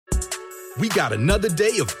We got another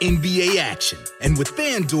day of NBA action. And with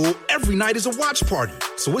FanDuel, every night is a watch party.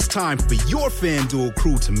 So it's time for your FanDuel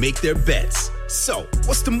crew to make their bets. So,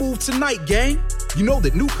 what's the move tonight, gang? You know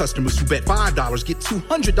that new customers who bet $5 get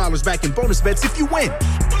 $200 back in bonus bets if you win.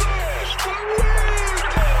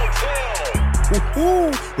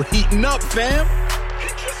 Woo-hoo, we're heating up, fam.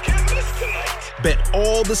 Bet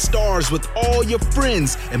all the stars with all your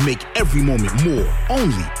friends and make every moment more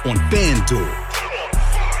only on FanDuel.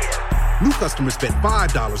 New customers bet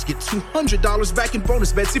 $5, get $200 back in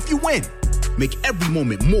bonus bets if you win. Make every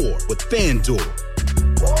moment more with FanDuel.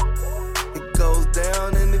 It goes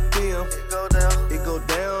down in the DM. It go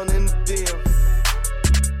down in the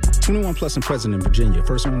DM. 21 plus and present in Virginia.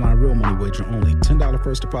 First online real money wager only. $10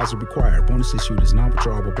 first deposit required. Bonus issued is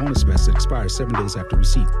non-withdrawable bonus bets that expires 7 days after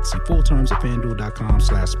receipt. See full terms at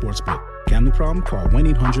FanDuel.com/sportsbook. Gambling problem? Call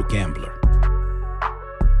 1-800-GAMBLER.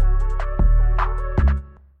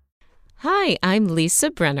 Hi, I'm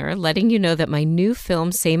Lisa Brenner, letting you know that my new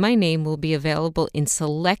film, Say My Name, will be available in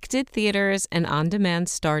selected theaters and on demand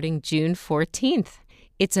starting June 14th.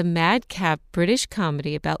 It's a madcap British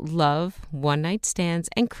comedy about love, one-night stands,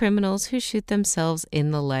 and criminals who shoot themselves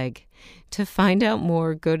in the leg. To find out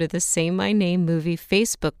more, go to the Say My Name Movie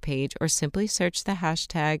Facebook page or simply search the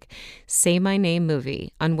hashtag Say My Name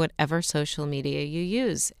Movie on whatever social media you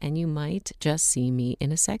use, and you might just see me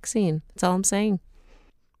in a sex scene. That's all I'm saying.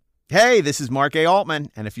 Hey, this is Mark A.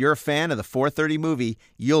 Altman, and if you're a fan of the 4:30 movie,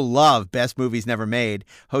 you'll love Best Movies Never Made,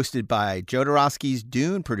 hosted by Jodorowsky's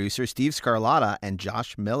Dune producer Steve Scarlatta and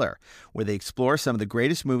Josh Miller, where they explore some of the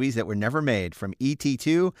greatest movies that were never made, from E.T.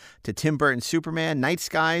 2 to Tim Burton's Superman, Night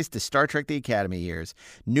Skies to Star Trek The Academy Years.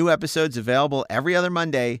 New episodes available every other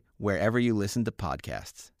Monday, wherever you listen to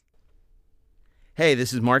podcasts. Hey,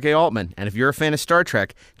 this is Mark A. Altman, and if you're a fan of Star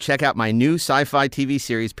Trek, check out my new sci-fi TV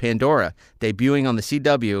series, Pandora, debuting on the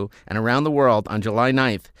CW and around the world on July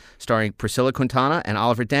 9th, starring Priscilla Quintana and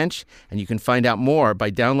Oliver Dench, and you can find out more by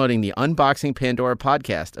downloading the Unboxing Pandora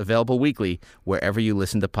podcast, available weekly wherever you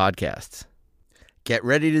listen to podcasts. Get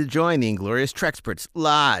ready to join the Inglorious Trexperts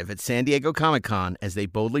live at San Diego Comic-Con as they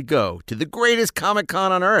boldly go to the greatest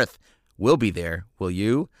Comic-Con on Earth. We'll be there, will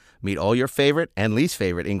you? Meet all your favorite and least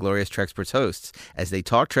favorite Inglorious Trexperts hosts as they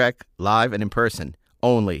talk Trek live and in person,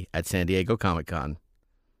 only at San Diego Comic-Con.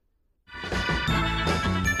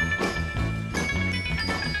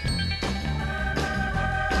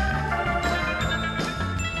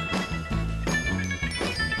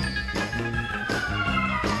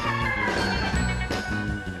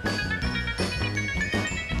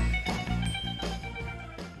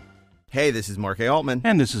 Hey, this is Mark A. Altman.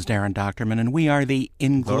 And this is Darren Doctorman, and we are the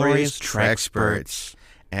Inglorious Trexperts.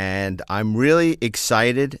 And I'm really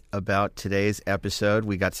excited about today's episode.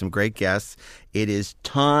 We got some great guests. It is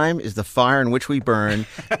Time is the Fire in Which We Burn,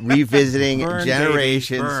 revisiting Burn,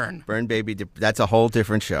 generations. baby, burn, baby. That's a whole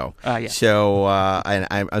different show. Yeah. So and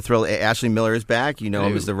I'm thrilled. Ashley Miller is back. You know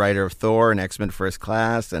him as the writer of Thor and X-Men First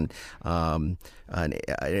Class and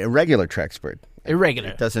a regular Trexpert. Irregular.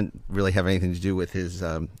 It doesn't really have anything to do with his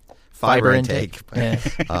fiber intake.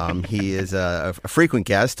 He is a frequent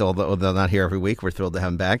guest, although not here every week. We're thrilled to have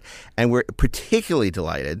him back. And we're particularly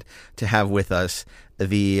delighted to have with us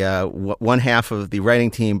the one half of the writing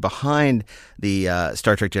team behind the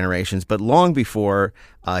Star Trek Generations. But long before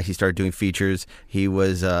he started doing features, he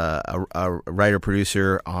was a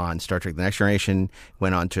writer-producer on Star Trek The Next Generation,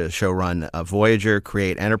 went on to showrun Voyager,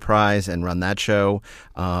 create Enterprise, and run that show.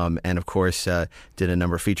 And, of course, did a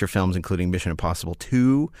number of feature films, including Mission Impossible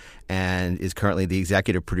 2, and is currently the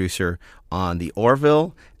executive producer on The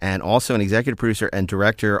Orville, and also an executive producer and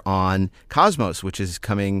director on Cosmos, which is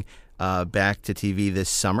coming back to TV this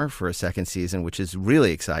summer for a second season, which is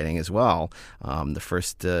really exciting as well. The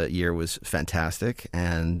first year was fantastic,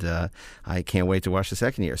 and I can't wait to watch the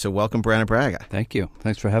second year. So welcome, Brannon Braga. Thank you.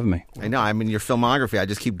 Thanks for having me. I know. I'm in your filmography. I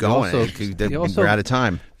just keep going. We're out of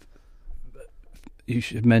time. You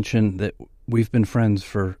should mention that we've been friends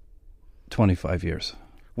for 25 years.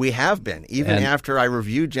 We have been. Even after I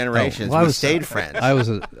reviewed Generations, we stayed friends. I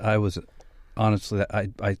was honestly,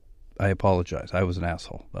 I apologize. I was an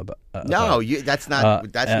asshole. That's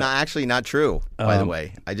actually not true. By the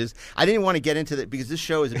way, I didn't want to get into that because this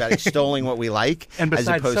show is about extolling what we like. And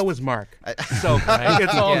besides, so is Mark. So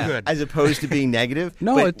it's all good. As opposed to being negative.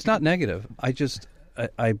 No, it's not negative.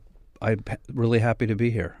 I'm really happy to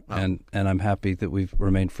be here, and I'm happy that we've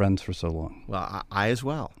remained friends for so long. Well, I as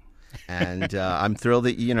well. And I'm thrilled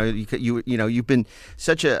that you've been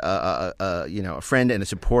such a friend and a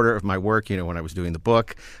supporter of my work. When I was doing the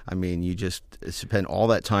book, I mean, you just spent all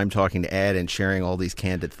that time talking to Ed and sharing all these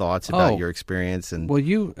candid thoughts about your experience. And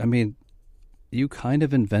you kind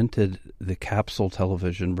of invented the capsule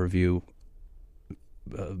television review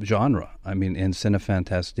genre. I mean, in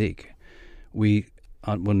Cinefantastique,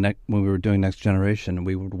 when we were doing Next Generation,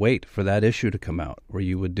 we would wait for that issue to come out, where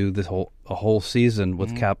you would do a whole season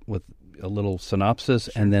with with a little synopsis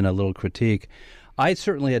and then a little critique. I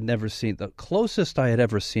certainly had never seen, the closest I had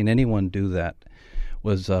ever seen anyone do that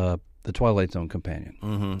was The Twilight Zone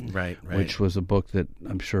Companion, right, which was a book that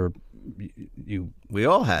I'm sure we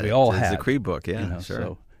all had. It's the Creed book, yeah, you know, sure.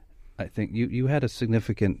 So I think you had a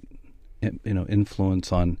significant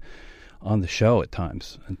influence on the show at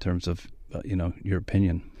times in terms of your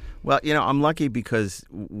opinion. Well, I'm lucky because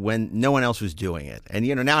when no one else was doing it, and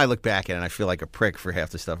now I look back at it and I feel like a prick for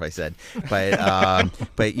half the stuff I said, but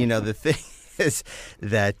the thing is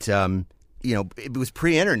that it was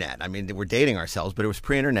pre-internet. I mean, we're dating ourselves, but it was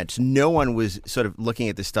pre-internet, so no one was sort of looking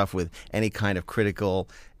at this stuff with any kind of critical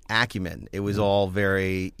acumen. It was all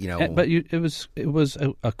very, But it was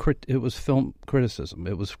film criticism.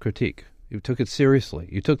 It was critique. You took it seriously.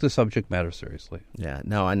 You took the subject matter seriously. Yeah,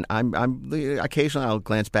 no, and I'm occasionally I'll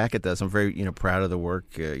glance back at this. I'm very proud of the work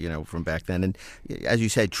from back then, and as you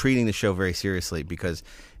said, treating the show very seriously, because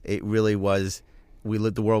it really was. We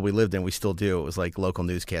lived the world we lived in. We still do. It was like local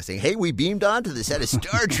newscasting. Hey, we beamed onto the set of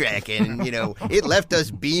Star Trek, and it left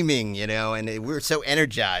us beaming. And we were so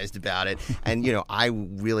energized about it. And I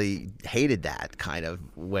really hated that kind of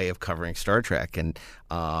way of covering Star Trek, and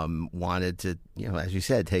wanted to, as you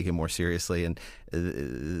said, take it more seriously. And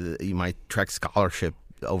my Trek scholarship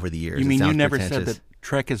over the years. You mean you never said that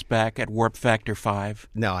Trek is back at Warp Factor 5?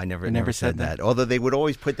 No, I never said that. Although they would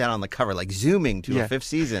always put that on the cover, like zooming to a fifth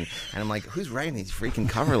season, and I'm like, who's writing these freaking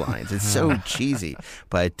cover lines? It's so cheesy.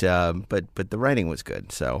 But the writing was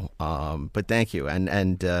good. So, but thank you,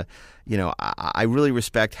 and I really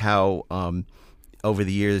respect how over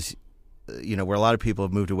the years, where a lot of people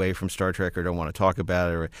have moved away from Star Trek or don't want to talk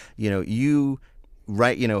about it, or you.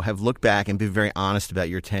 Have looked back and been very honest about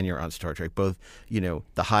your tenure on Star Trek, both, the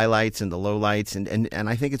highlights and the lowlights. And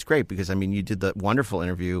I think it's great because, you did the wonderful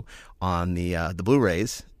interview on the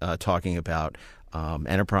Blu-rays talking about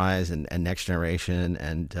Enterprise and Next Generation.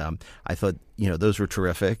 And I thought, those were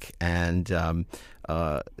terrific. And,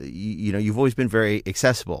 you've always been very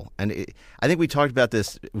accessible. And I think we talked about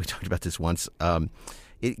this once.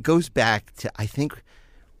 It goes back to, I think,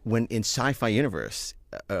 when in Sci-Fi Universe,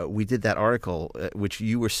 we did that article, which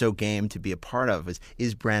you were so game to be a part of,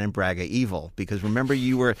 is Brannon Braga evil? Because remember,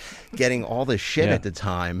 you were getting all this shit at the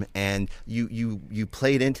time, and you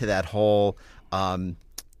played into that whole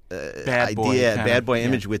bad boy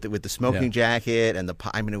image with the smoking jacket and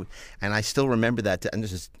and I still remember that. And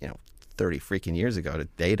this is 30 freaking years ago, to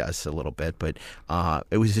date us a little bit, but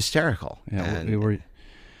it was hysterical. Yeah, we were.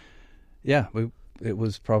 Yeah, it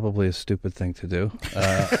was probably a stupid thing to do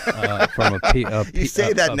from you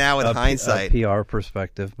say that now in hindsight, a PR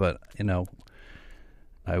perspective. But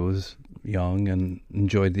I was young and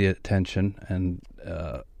enjoyed the attention, and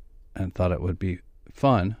thought it would be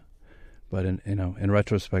fun. But in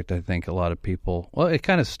retrospect, I think a lot of people. Well, it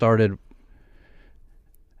kind of started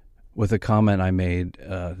with a comment I made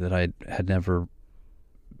that I had never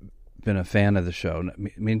been a fan of the show.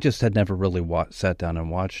 I mean, just had never really sat down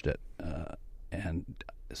and watched it. And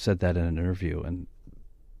said that in an interview, and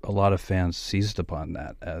a lot of fans seized upon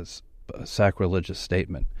that as a sacrilegious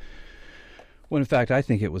statement, when in fact I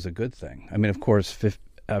think it was a good thing. I mean, of course,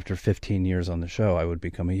 after 15 years on the show, I would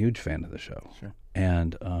become a huge fan of the show. Sure.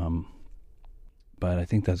 And but I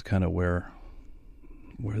think that's kind of where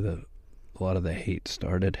a lot of the hate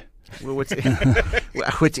started. Well,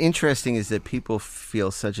 what's interesting is that people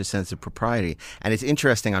feel such a sense of propriety, and it's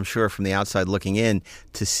interesting, I'm sure, from the outside looking in,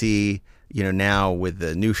 to see, now with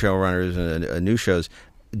the new showrunners and new shows,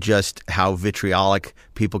 just how vitriolic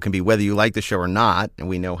people can be, whether you like the show or not, and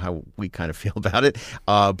we know how we kind of feel about it.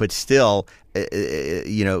 But still,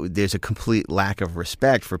 there's a complete lack of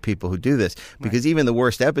respect for people who do this, because even the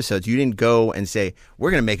worst episodes, you didn't go and say,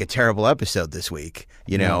 "We're going to make a terrible episode this week."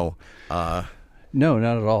 No,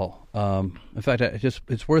 not at all. In fact,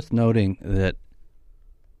 it's worth noting that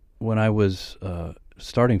when I was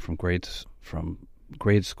starting from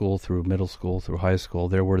grade school through middle school through high school,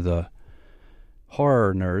 there were the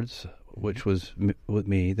horror nerds, which was with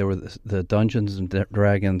me. There were the Dungeons and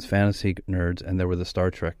Dragons fantasy nerds, and there were the Star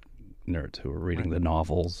Trek nerds who were reading the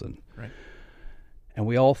novels, and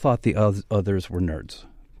we all thought the others were nerds,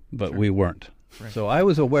 but we weren't. Right. So I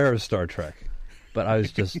was aware of Star Trek, but I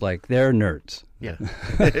was just like, they're nerds. Yeah,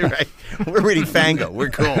 right. We're reading Fango. We're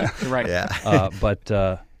cool. Right.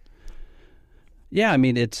 Yeah. Yeah, I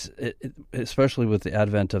mean, it's especially with the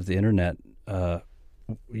advent of the internet, the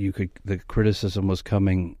criticism was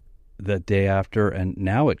coming the day after, and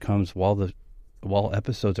now it comes while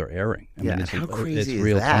episodes are airing. I mean, how crazy it's is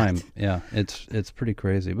real that? time. Yeah, it's pretty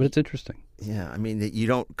crazy, but it's interesting. Yeah, I mean, you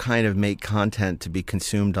don't kind of make content to be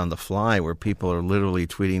consumed on the fly where people are literally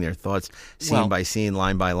tweeting their thoughts scene by scene,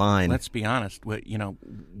 line by line. Let's be honest.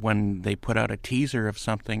 When they put out a teaser of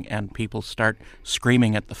something and people start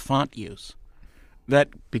screaming at the font use, that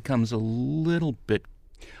becomes a little bit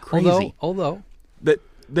crazy. Although that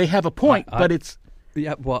they have a point, but it's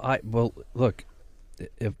well, look,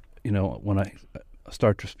 if when I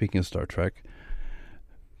start speaking of Star Trek,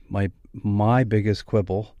 my biggest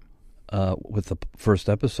quibble with the first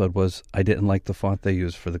episode was I didn't like the font they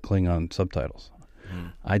used for the Klingon subtitles.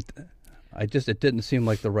 It didn't seem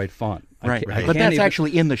like the right font. Right. But that's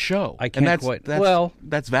actually in the show. I can't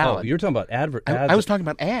that's valid. Oh, you're talking about ads. I was talking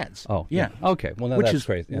about ads. Oh, yeah. Okay. Well, which that's is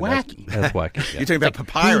crazy. Yeah, wacky. That's wacky. Yeah. You're talking about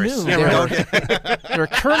papyrus. They're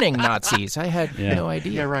kerning Nazis. I had no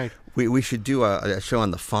idea. Yeah, right. We should do a show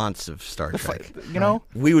on the fonts of Star Trek.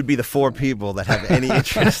 We would be the 4 people that have any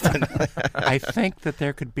interest in that. I think that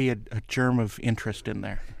there could be a germ of interest in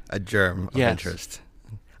there. A germ of interest.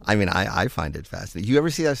 I mean, I find it fascinating. You ever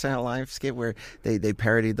see that Saturday Night Live skit where they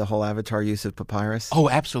parodied the whole Avatar use of papyrus? Oh,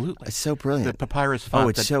 absolutely. It's so brilliant. The papyrus font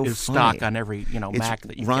it's so is funny. stock on every Mac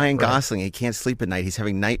that you Ryan get. Gosling, he can't sleep at night. He's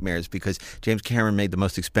having nightmares because James Cameron made the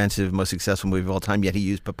most expensive, most successful movie of all time, yet he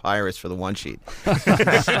used papyrus for the one sheet.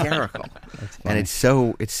 It's hysterical. And it's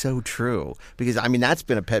so true. Because, I mean, that's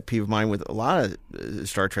been a pet peeve of mine with a lot of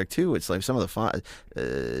Star Trek, too. It's like some of the font,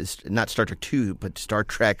 not Star Trek 2, but Star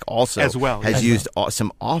Trek also has used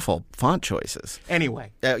some awful font choices. Anyway.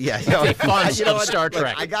 The fonts of Star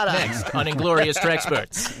Trek. I gotta next on Inglorious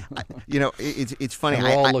Treksperts. It's funny.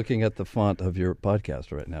 We're all looking at the font of your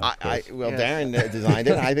podcast right now. Darren designed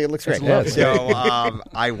it. I think it looks great. So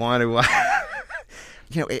I want to.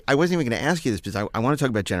 I wasn't even going to ask you this because I want to talk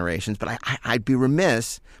about Generations, but I'd be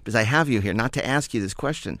remiss because I have you here not to ask you this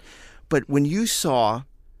question. But when you saw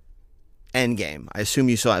Endgame, I assume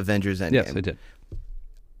you saw Avengers Endgame. Yes, I did.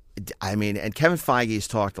 I mean, and Kevin Feige has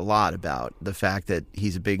talked a lot about the fact that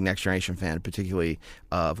he's a big Next Generation fan, particularly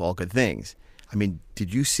of All Good Things. I mean,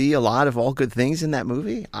 did you see a lot of All Good Things in that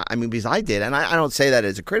movie? I mean, because I did, and I don't say that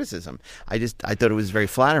as a criticism. I thought it was very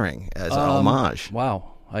flattering as an homage.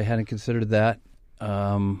 Wow, I hadn't considered that.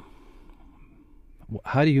 How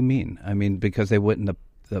do you mean? I mean, because they went in the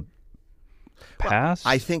past?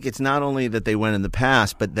 I think it's not only that they went in the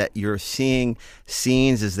past, but that you're seeing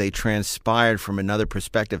scenes as they transpired from another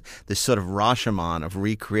perspective, this sort of Rashomon of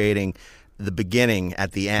recreating the beginning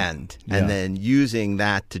at the end and then using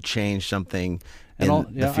that to change something in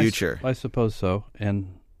the future. I suppose so.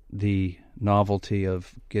 And the novelty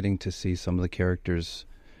of getting to see some of the characters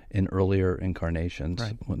in earlier incarnations,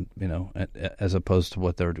 right. when, as opposed to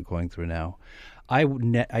what they're going through now. I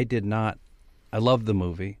did not. I loved the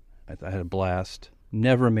movie. I had a blast.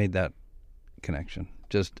 Never made that connection.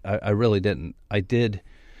 I really didn't. I did.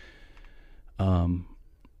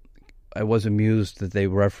 I was amused that they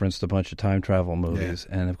referenced a bunch of time travel movies,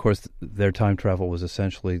 and of course, their time travel was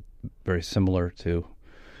essentially very similar to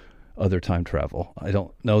other time travel. I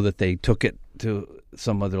don't know that they took it to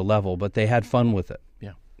some other level, but they had fun with it.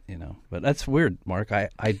 Yeah. But that's weird, Mark.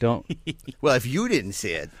 I don't. Well, if you didn't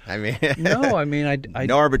see it, I mean, no, I mean, I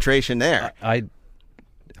no arbitration there.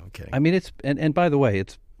 Okay. I mean, and by the way,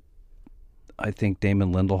 I think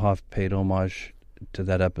Damon Lindelof paid homage to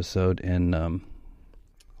that episode in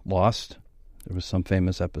Lost. There was some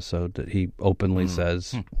famous episode that he openly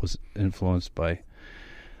says was influenced by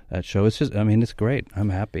that show. It's just, I mean, it's great. I'm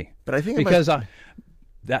happy. But I think because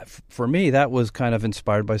that for me, that was kind of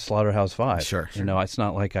inspired by Slaughterhouse-5. Sure. It's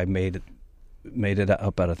not like I made it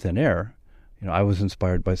up out of thin air. I was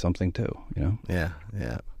inspired by something too. Yeah.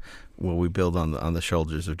 Well, we build on the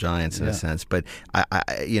shoulders of giants in a sense, but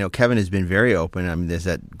Kevin has been very open. I mean, there's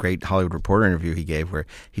that great Hollywood Reporter interview he gave where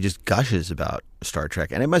he just gushes about Star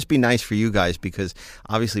Trek, and it must be nice for you guys because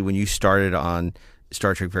obviously when you started on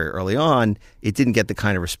Star Trek very early on, it didn't get the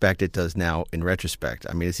kind of respect it does now in retrospect.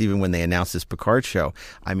 I mean, it's even when they announced this Picard show.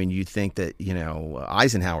 I mean, you'd think that,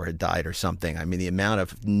 Eisenhower had died or something. I mean, the amount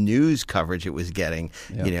of news coverage it was getting,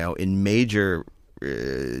 in major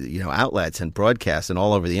outlets and broadcasts and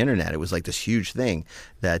all over the internet. It was like this huge thing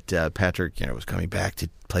that Patrick, was coming back to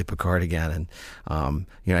play Picard again. And,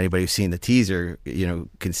 anybody who's seen the teaser,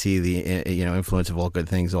 can see the, influence of All Good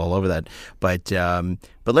Things all over that. But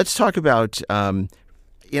let's talk about, and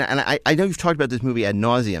I know you've talked about this movie ad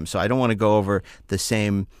nauseum, so I don't want to go over the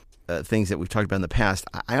same things that we've talked about in the past.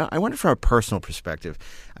 I wonder from a personal perspective.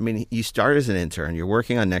 I mean, you started as an intern, you're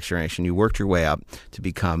working on Next Generation, you worked your way up to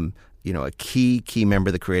become a key member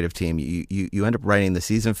of the creative team. You end up writing the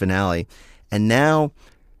season finale, and now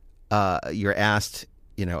you're asked,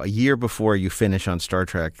 a year before you finish on Star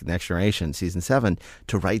Trek Next Generation season 7,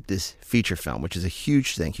 to write this feature film, which is a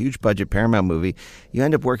huge thing, huge budget Paramount movie. You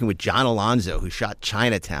end up working with John Alonzo, who shot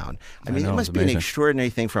Chinatown. I mean, it must be an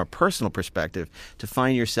extraordinary thing from a personal perspective to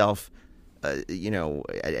find yourself,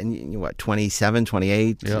 27,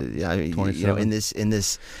 28, in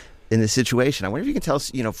this situation. I wonder if you can tell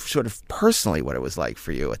us, sort of personally what it was like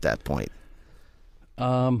for you at that point.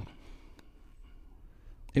 It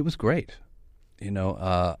was great.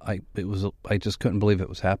 I just couldn't believe it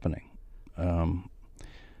was happening. When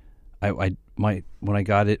I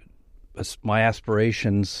got it, my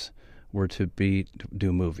aspirations were to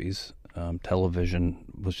do movies. Television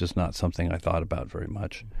was just not something I thought about very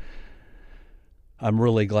much. I'm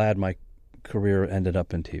really glad my career ended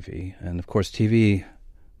up in TV, and of course, TV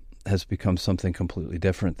has become something completely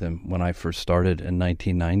different than when I first started in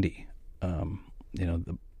 1990.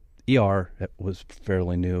 The ER was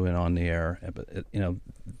fairly new and on the air, but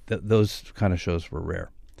those kind of shows were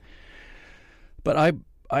rare. But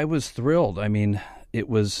I was thrilled. I mean, it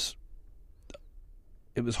was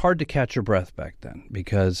hard to catch your breath back then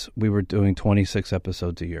because we were doing 26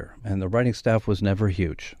 episodes a year, and the writing staff was never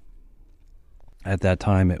huge. At that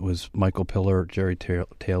time, it was Michael Piller, Jerry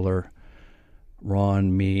Taylor,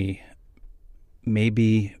 Ron, me,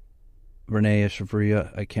 maybe Renee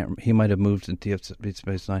Echeverria. I can't. He might have moved into Deep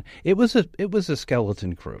Space Nine. It was a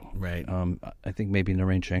skeleton crew, right? I think maybe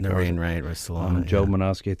Narain Shankar. Right, was still on it, Joe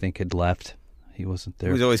Monosky, I think, had left. He wasn't there.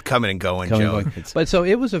 He was always coming and going, Joe. But so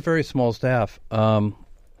it was a very small staff. But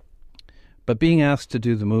being asked to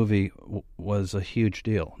do the movie was a huge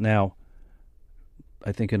deal. Now,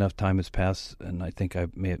 I think enough time has passed, and I think I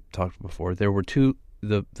may have talked before. There were two.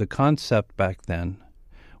 The concept back then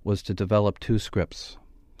was to develop 2 scripts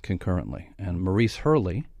concurrently, and Maurice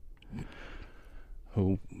Hurley,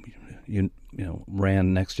 who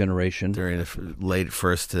ran Next Generation during the late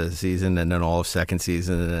first season and then all of second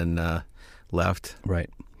season, and then left. Right.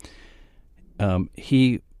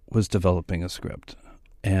 He was developing a script,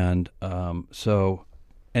 and and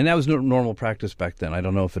that was normal practice back then. I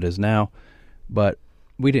don't know if it is now, but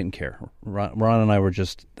we didn't care. Ron and I were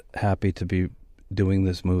just happy to be doing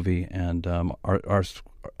this movie, and our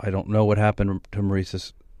I don't know what happened to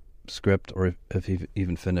Maurice's script or if he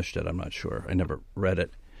even finished it. I'm not sure. I never read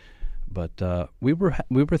it, but we were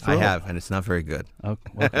thrilled. I have, and it's not very good.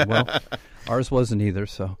 Okay, well, ours wasn't either.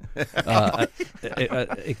 So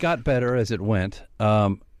it got better as it went,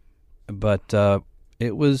 but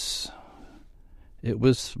it was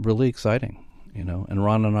really exciting, And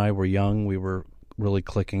Ron and I were young. We were really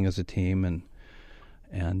clicking as a team,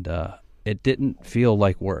 and it didn't feel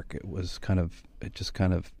like work. It just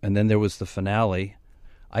kind of, and then there was the finale.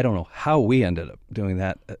 I don't know how we ended up doing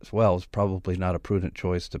that as well. It was probably not a prudent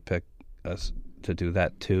choice to pick us to do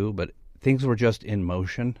that too, but things were just in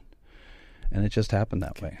motion, and it just happened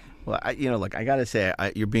that way. Well, I got to say,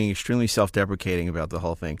 you're being extremely self-deprecating about the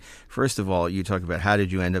whole thing. First of all, you talked about how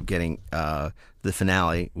did you end up getting the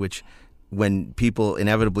finale, which when people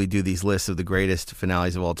inevitably do these lists of the greatest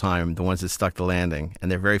finales of all time, the ones that stuck the landing, and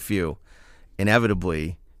they're very few,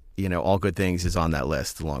 inevitably, All Good Things is on that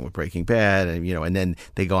list, along with Breaking Bad, and and then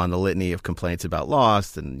they go on the litany of complaints about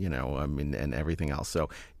Lost, and and everything else. So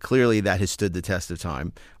clearly, that has stood the test of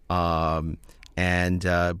time. But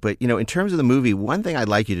in terms of the movie, one thing I'd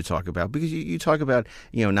like you to talk about, because you talk about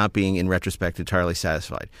not being in retrospect entirely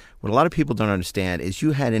satisfied. What a lot of people don't understand is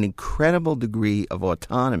you had an incredible degree of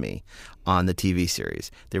autonomy on the TV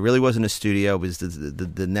series. There really wasn't a studio. It was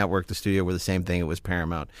the network, the studio were the same thing. It was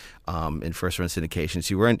Paramount in first run syndication.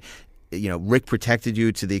 So you weren't. Rick protected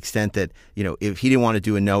you to the extent that if he didn't want to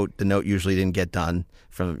do a note, the note usually didn't get done.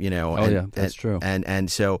 That's true.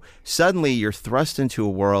 And so suddenly you're thrust into a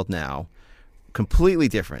world now. Completely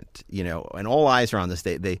different, and all eyes are on this.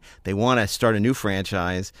 They want to start a new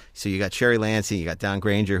franchise. So you got Sherry Lansing, you got Don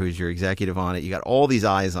Granger, who's your executive on it. You got all these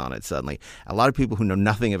eyes on it suddenly. A lot of people who know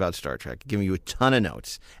nothing about Star Trek giving you a ton of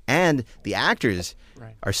notes. And the actors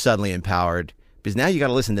are suddenly empowered because now you got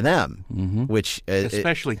to listen to them, which...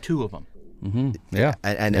 especially 2 of them. Mm-hmm. Yeah.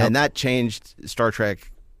 And that changed Star Trek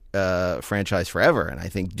franchise forever, and I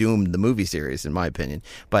think doomed the movie series, in my opinion.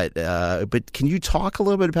 But can you talk a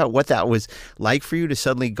little bit about what that was like for you to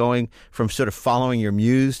suddenly going from sort of following your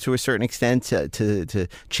muse to a certain extent to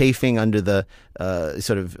chafing under the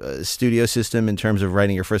studio system in terms of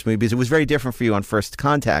writing your first movie? Because it was very different for you on First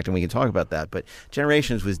Contact, and we can talk about that. But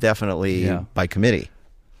Generations was definitely by committee.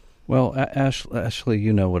 Well, Ashley,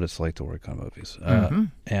 you know what it's like to work on movies,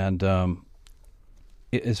 and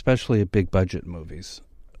especially big budget movies.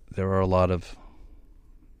 there are a lot of.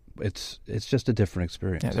 It's just a different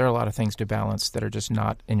experience. Yeah, there are a lot of things to balance that are just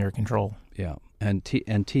not in your control. Yeah, and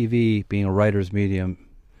TV being a writer's medium,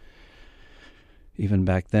 even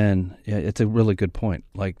back then, it's a really good point.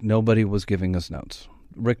 Like, nobody was giving us notes.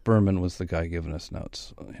 Rick Berman was the guy giving us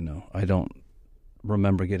notes. I don't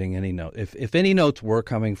remember getting any note. If any notes were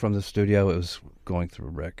coming from the studio, it was going through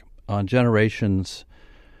Rick. On Generations,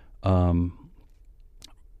 I've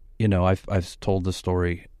told the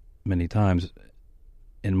story many times.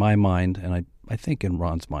 In my mind, and I think in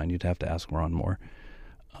Ron's mind, you'd have to ask Ron more,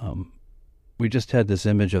 we just had this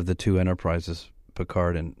image of the two Enterprises,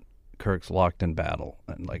 Picard and Kirk's, locked in battle.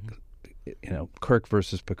 And, Kirk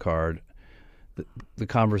versus Picard. The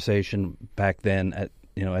conversation back then at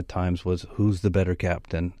times was, who's the better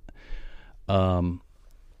captain? And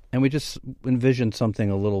we just envisioned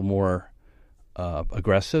something a little more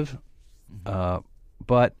aggressive.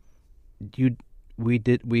 But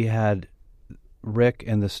we had Rick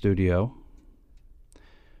in the studio.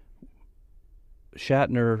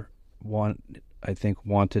 Shatner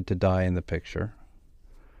wanted to die in the picture.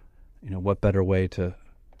 What better way to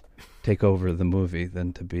take over the movie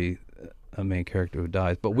than to be a main character who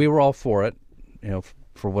dies? But we were all for it,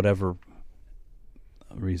 for whatever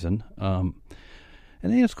reason. And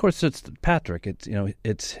then, of course, it's Patrick.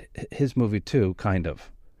 It's his movie too, kind of.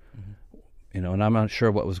 And I'm not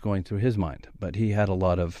sure what was going through his mind, but he had a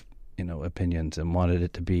lot of opinions and wanted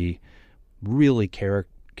it to be really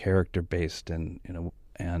character based, and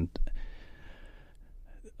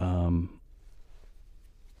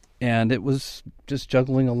it was just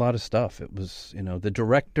juggling a lot of stuff. It was the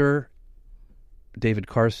director, David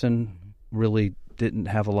Carson, really didn't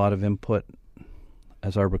have a lot of input,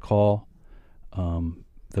 as I recall.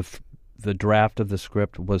 The draft of the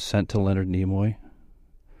script was sent to Leonard Nimoy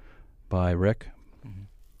by Rick,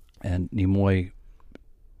 and Nimoy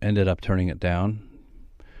ended up turning it down.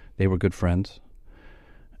 They were good friends,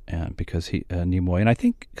 and because Nimoy, and I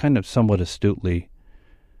think kind of somewhat astutely,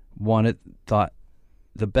 thought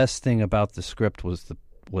the best thing about the script was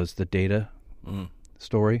the Data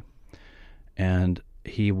story, and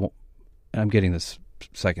I'm getting this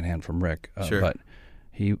secondhand from Rick, sure. But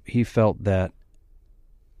he felt that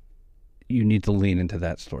you need to lean into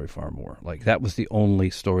that story far more. Like, that was the only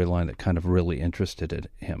storyline that kind of really interested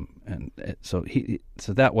him, and so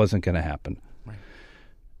that wasn't going to happen. Right.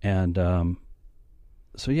 And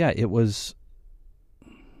it was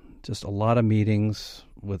just a lot of meetings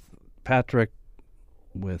with Patrick,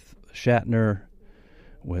 with Shatner,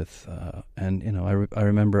 I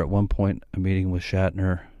remember at one point a meeting with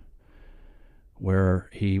Shatner where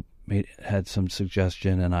he had some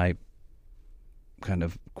suggestion, and I kind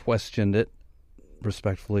of questioned it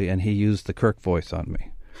respectfully, and he used the Kirk voice on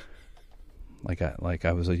me, like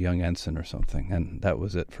I was a young ensign or something, and that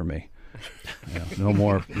was it for me. No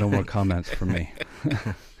more comments from me.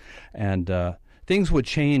 And things would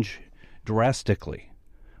change drastically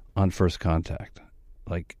on First Contact.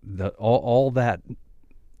 Like all that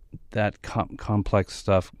complex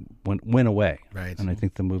stuff went away, right? And I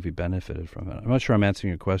think the movie benefited from it. I'm not sure I'm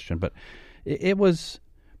answering your question, but it was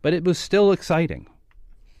still exciting.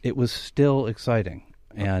 It was still exciting,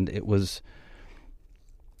 and it was,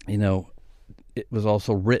 it was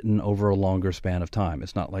also written over a longer span of time.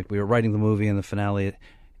 It's not like we were writing the movie and the finale.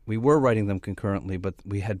 We were writing them concurrently, but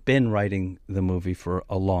we had been writing the movie for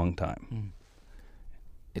a long time.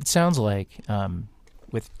 It sounds like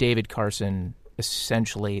with David Carson,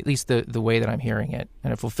 essentially, at least the way that I'm hearing it,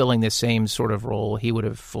 and fulfilling this same sort of role he would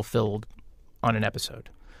have fulfilled on an episode.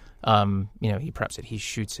 He preps it, he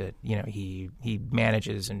shoots it, he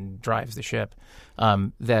manages and drives the ship.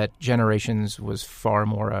 That Generations was far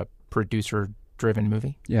more a producer-driven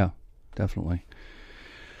movie. Yeah, definitely.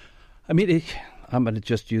 I mean, I'm going to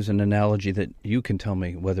just use an analogy that you can tell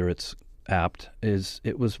me whether it's apt.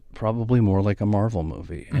 It was probably more like a Marvel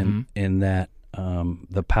movie, in that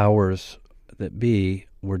the powers that be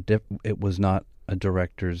were it was not a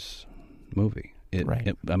director's movie.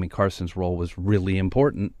 Right. Carson's role was really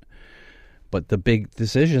important, but the big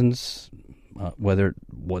decisions,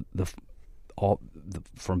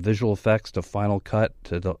 from visual effects to final cut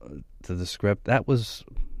to the script, that was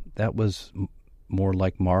more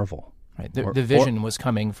like Marvel. Right. The vision was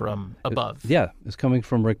coming from above. It's coming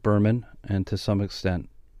from Rick Berman, and to some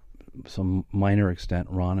minor extent,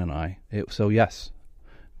 Ron and I. So yes,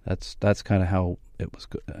 that's kind of how it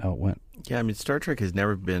went. Yeah, Star Trek has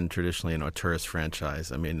never been traditionally a tourist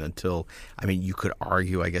franchise. You could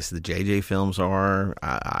argue, I guess the JJ films are.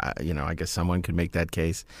 I guess someone could make that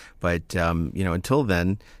case, but until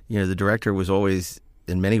then, the director was always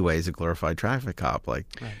in many ways a glorified traffic cop. Like,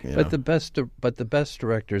 you but know. the best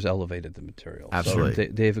directors elevated the material. Absolutely.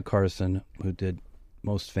 So David Carson, who did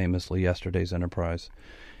most famously Yesterday's Enterprise,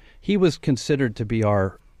 he was considered to be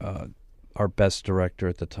our best director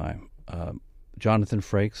at the time. Jonathan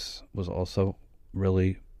Frakes was also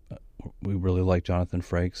really, we really liked Jonathan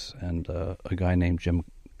Frakes, and a guy named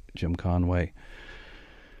Jim Conway.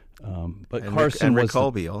 But and Carson Rick was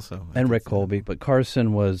Colby also, and Rick Colby. But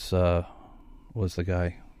Carson was the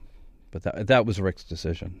guy. But that was Rick's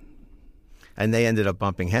decision. and they ended up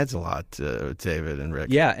bumping heads a lot, David and Rick.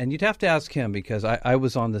 Yeah, and you'd have to ask him, because I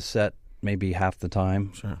was on the set maybe half the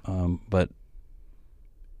time. Sure. But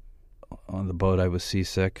on the boat I was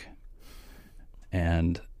seasick,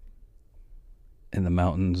 and in the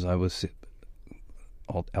mountains I was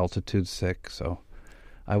altitude sick, so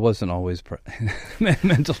I wasn't always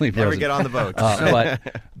mentally present. Never get on the boat.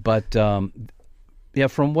 But yeah,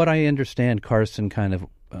 from what I understand, Carson kind of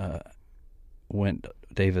went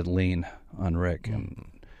David lean on Rick, and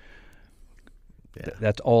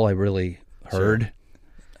that's all I really heard. Sure.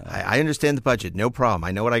 I understand the budget, no problem.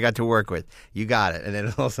 I know what I got to work with. You got it. And then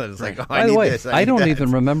all of a sudden it's like, oh, I By the need way, this. I don't need even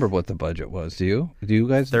that. remember what the budget was. Do you? Do you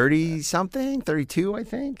guys? 30-something, 32, I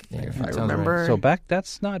think, if I sounds remember. So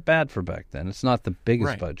that's not bad for back then. It's not the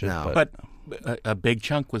biggest budget. No. But a big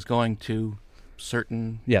chunk was going to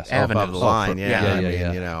certain Yes, avenues. above the line, yeah, I mean,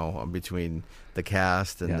 yeah. you know, between the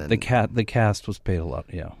cast and then the cast was paid a lot.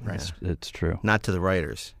 Yeah, Right. It's true. not to the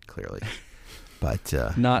writers, clearly. But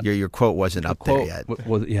Not- your quote wasn't up there yet.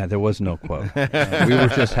 Yeah, there was no quote. We were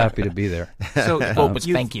just happy to be there. So, But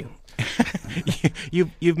thank you.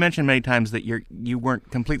 You've mentioned many times that you weren't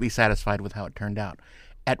completely satisfied with how it turned out.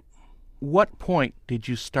 At what point did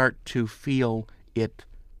you start to feel it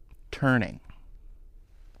turning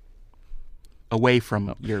away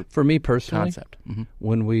from your For me personally, concept? Mm-hmm.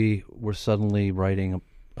 when we were suddenly writing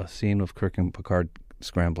a scene of Kirk and Picard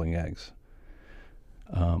scrambling eggs,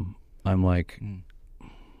 I'm like,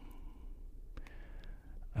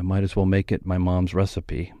 I might as well make it my mom's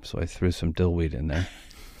recipe. So I threw some dillweed in there.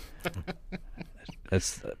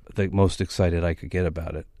 That's the most excited I could get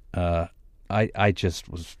about it. I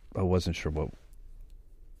wasn't sure what.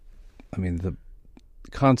 I mean, the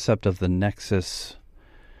concept of the Nexus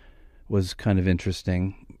was kind of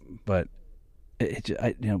interesting, but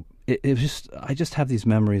I just have these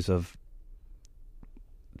memories of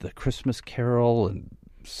the Christmas Carol and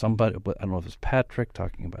somebody, I don't know if it was Patrick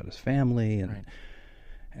talking about his family and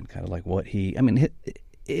kind of like what he. I mean,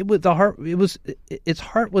 it was the heart. It was its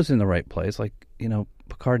heart was in the right place. Like, you know,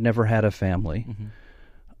 Picard never had a family.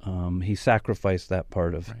 Mm-hmm. He sacrificed that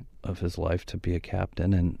part of his life to be a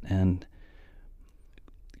captain, and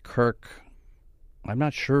Kirk. I'm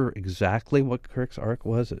not sure exactly what Kirk's arc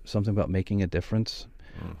was. Something about making a difference.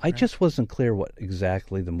 I just wasn't clear what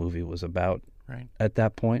exactly the movie was about at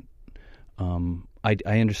that point.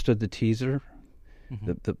 I understood the teaser.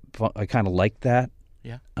 Mm-hmm. I kind of liked that.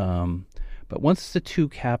 Yeah. But once the two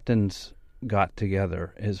captains got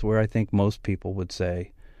together is where I think most people would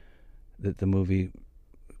say that the movie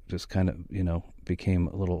just kind of, you know, became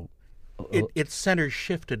a little... Its center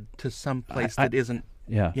shifted to some place that isn't...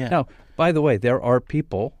 Yeah. Yeah. Now, by the way, there are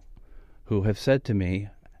people who have said to me,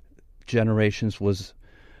 Generations was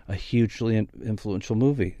a hugely influential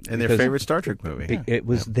movie. And their favorite Star Trek movie. It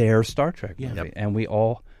was their Star Trek movie. Yep. And we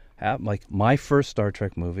all have, like, my first Star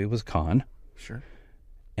Trek movie was Khan. Sure.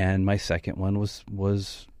 And my second one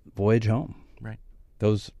was Voyage Home. Right.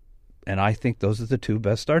 And I think those are the two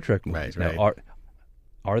best Star Trek movies. Right. Now,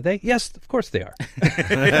 are they? Yes, of course they are.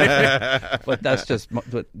 But that's just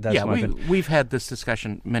we've had this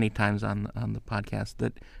discussion many times on the podcast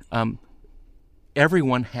that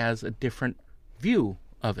everyone has a different view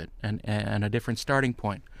of it and a different starting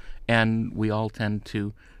point, and we all tend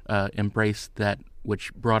to embrace that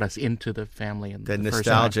which brought us into the family. And the the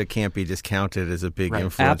nostalgia can't be discounted as a big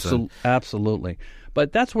influence. Absolutely.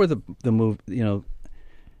 But that's where the movie, you know,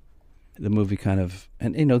 the movie kind of,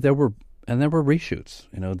 and you know, there were reshoots.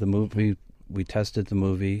 You know, the movie, we tested the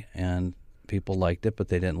movie and people liked it, but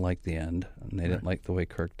they didn't like the end, and they didn't like the way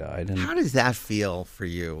Kirk died. And how does that feel for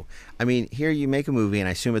you? I mean, here you make a movie, and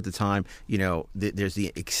I assume at the time, you know, there's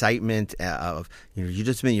the excitement of, you know, you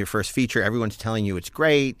just made your first feature. Everyone's telling you it's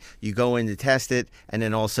great. You go in to test it, and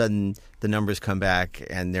then all of a sudden the numbers come back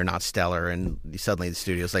and they're not stellar, and suddenly the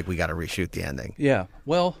studio's like, we got to reshoot the ending. Yeah.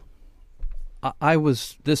 Well, it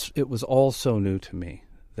was all so new to me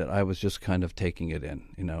that I was just kind of taking it in.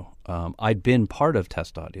 You know, I'd been part of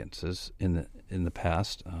test audiences in the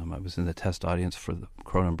past. I was in the test audience for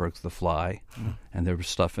Cronenberg's The Fly, and there was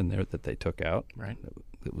stuff in there that they took out. Right.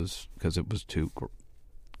 It was because it was too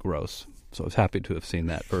gross. So I was happy to have seen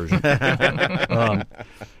that version.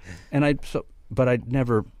 But I'd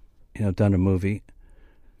never, done a movie.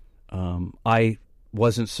 I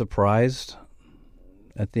wasn't surprised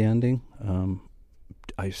at the ending.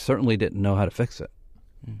 I certainly didn't know how to fix it.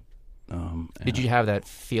 Did you have that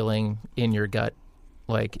feeling in your gut,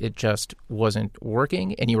 like it just wasn't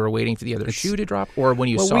working, and you were waiting for the other shoe to drop, or when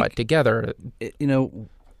you saw it together?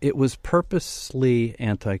 It was purposely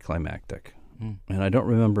anticlimactic, and I don't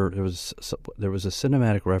remember. There was a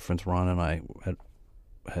cinematic reference Ron and I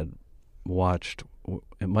had watched.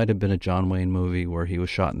 It might have been a John Wayne movie where he was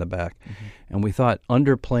shot in the back, and we thought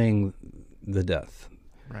underplaying the death,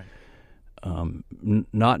 right,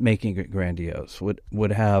 not making it grandiose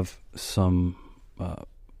would have some.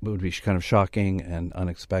 Would be kind of shocking and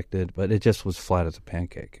unexpected, but it just was flat as a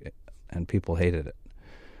pancake, and people hated it.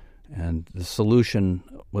 And the solution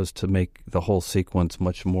was to make the whole sequence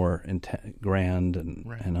much more grand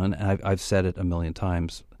and I've said it a million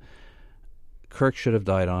times. Kirk should have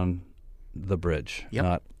died on the bridge,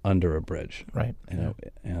 not under a bridge. Right.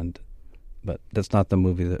 But that's not the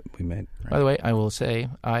movie that we made. By the way, I will say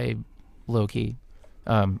I low-key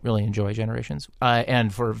really enjoy Generations.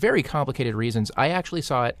 And for very complicated reasons, I actually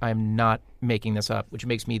saw it. I'm not making this up, which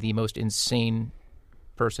makes me the most insane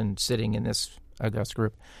person sitting in this august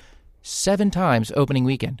group. 7 times opening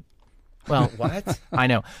weekend. Well, what? I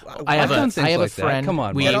know. I have a friend. Come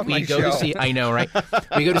on, we go to see. I know, right?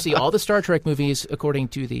 We go to see all the Star Trek movies according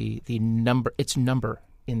to the number. Its number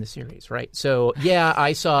in the series, right? So yeah,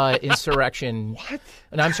 I saw Insurrection. What?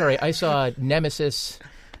 And I'm sorry, I saw Nemesis.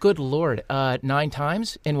 Good Lord, 9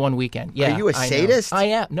 times in one weekend. Yeah, are you a sadist? I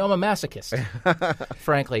am. No, I'm a masochist,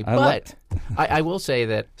 frankly. But I will say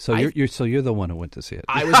that. So you're the one who went to see it.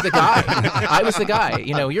 I was the guy. I was the guy.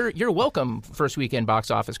 You're welcome. First weekend box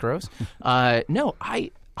office gross. No, I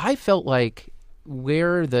felt like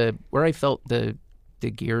where I felt the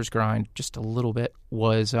gears grind just a little bit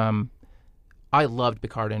was I loved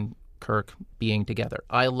Picard and Kirk being together.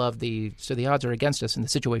 I love the odds are against us and the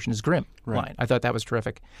situation is grim line. I thought that was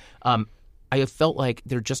terrific. I felt like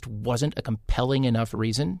there just wasn't a compelling enough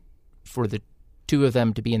reason for the two of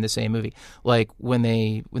them to be in the same movie. Like when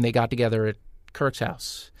they got together at Kirk's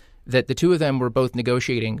house, that the two of them were both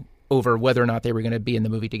negotiating over whether or not they were going to be in the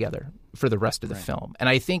movie together for the rest of the film. And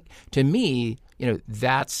I think, to me,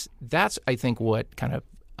 that's I think what kind of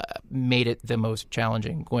made it the most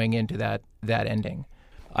challenging going into that ending.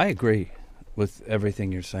 I agree with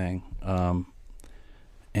everything you're saying.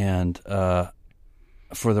 And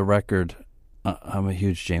for the record, I'm a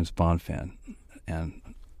huge James Bond fan. And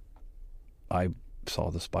I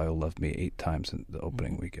saw The Spy Who Loved Me 8 times in the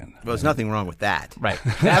opening weekend. Well, there's nothing wrong with that. Right.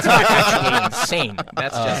 That's not actually insane.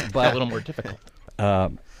 That's just a little more difficult.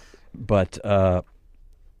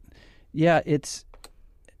 Yeah, it's,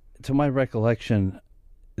 to my recollection,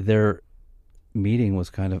 their meeting was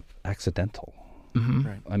kind of accidental. Mm-hmm.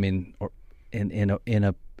 Right. I mean, or in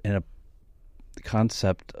a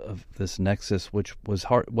concept of this nexus, which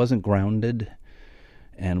wasn't grounded,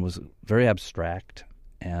 and was very abstract,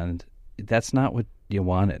 and that's not what you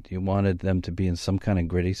wanted. You wanted them to be in some kind of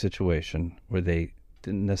gritty situation where they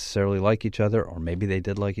didn't necessarily like each other, or maybe they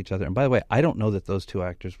did like each other. And by the way, I don't know that those two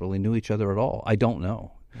actors really knew each other at all. I don't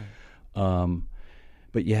know. Right.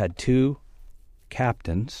 But you had two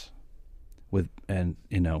captains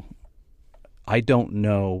I don't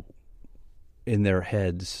know in their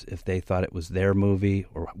heads if they thought it was their movie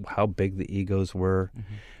or how big the egos were,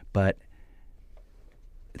 but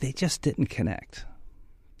they just didn't connect.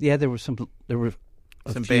 Yeah, there was some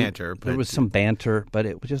banter, but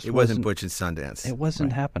it wasn't Butch and Sundance. It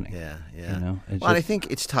wasn't happening. Yeah. And I think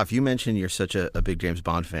it's tough. You mentioned you're such a big James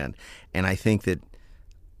Bond fan, and I think that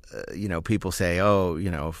people say,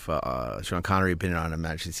 if Sean Connery had been on a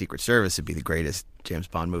Majesty's Secret Service, it'd be the greatest James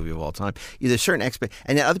Bond movie of all time. There's certain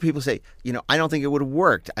and then other people say, I don't think it would have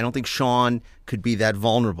worked. I don't think Sean could be that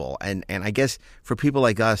vulnerable. And I guess for people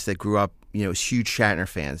like us that grew up, as huge Shatner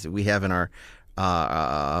fans, that we have in our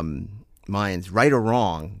minds, right or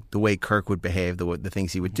wrong, the way Kirk would behave, the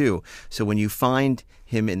things he would do. So when you find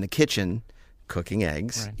him in the kitchen cooking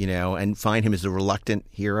eggs, and find him as the reluctant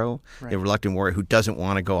hero, the reluctant warrior who doesn't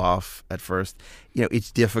want to go off at first, it's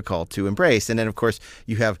difficult to embrace. And then, of course,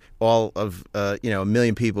 you have all of, a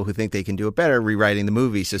million people who think they can do it better rewriting the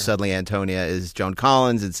movie. So suddenly Antonia is Joan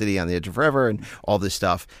Collins and City on the Edge of Forever and all this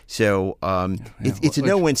stuff. So it's a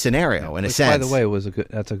no-win scenario in a sense. By the way,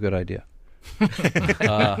 that's a good idea.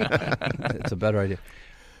 It's a better idea.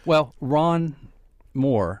 Well, Ron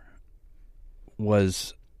Moore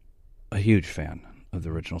was a huge fan of the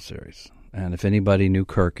original series, and if anybody knew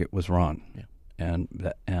Kirk, it was Ron.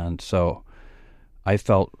 And so I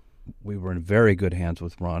felt we were in very good hands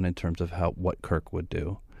with Ron in terms of what Kirk would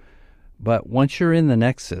do. But once you're in the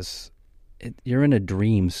Nexus, you're in a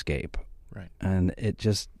dreamscape, Right. And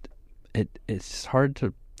it's hard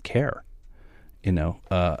to care, you know.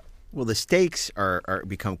 Well, the stakes are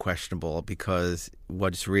become questionable because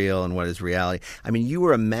what's real and what is reality. I mean, you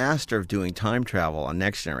were a master of doing time travel on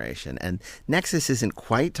Next Generation, and Nexus isn't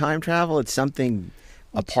quite time travel. It's something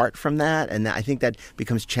apart from that, and I think that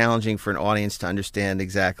becomes challenging for an audience to understand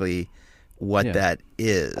exactly what that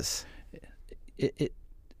is.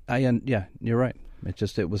 Yeah, you're right.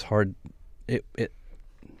 It was hard. It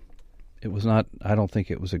was not. I don't think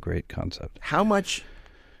it was a great concept. How much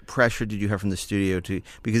pressure did you have from the studio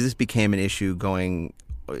because this became an issue going,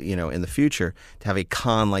 in the future, to have a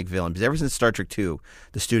Khan-like villain? Because ever since Star Trek II,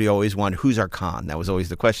 the studio always wanted, who's our Khan? That was always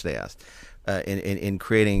the question they asked. In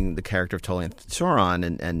creating the character of Tolian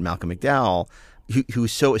Sauron and Malcolm McDowell, who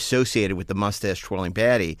was so associated with the mustache-twirling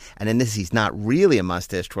baddie, and in this he's not really a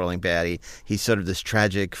mustache-twirling baddie. He's sort of this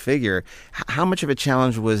tragic figure. How much of a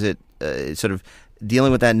challenge was it sort of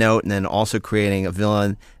dealing with that note and then also creating a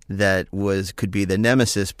villain that could be the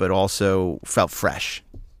nemesis but also felt fresh?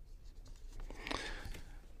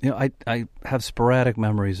 I have sporadic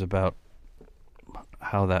memories about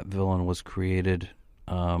how that villain was created.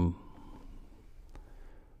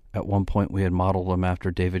 At one point we had modeled him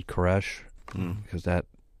after David Koresh because that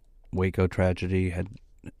Waco tragedy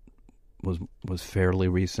was fairly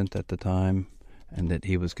recent at the time, and that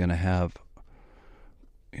he was going to have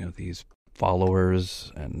these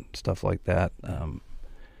followers and stuff like that.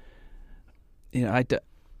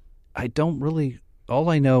 I don't really. All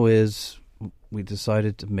I know is we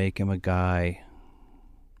decided to make him a guy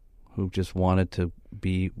who just wanted to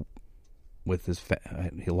be with his. I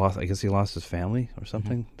guess he lost his family or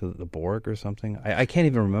something to the Borg or something. I can't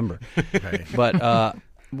even remember. Right. But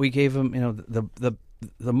we gave him,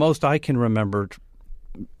 the most I can remember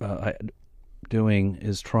doing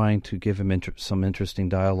is trying to give him some interesting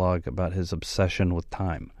dialogue about his obsession with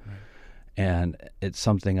time. Right. And it's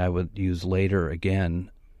something I would use later again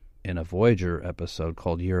in a Voyager episode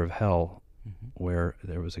called Year of Hell, where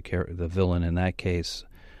there was the villain in that case,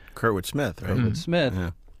 Kurtwood Smith, right? Kurtwood Smith,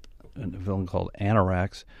 and a villain called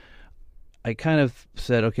Anorax. I kind of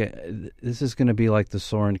said, okay, this is going to be like the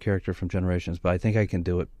Soren character from Generations, but I think I can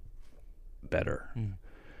do it better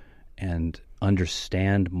and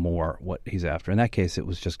understand more what he's after. In that case, it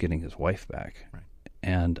was just getting his wife back. Right.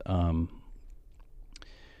 And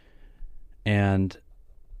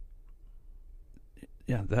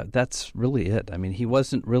yeah, that's really it. I mean, he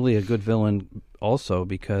wasn't really a good villain also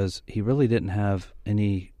because he really didn't have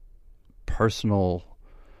any personal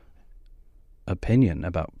opinion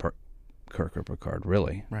about Kirk or Picard,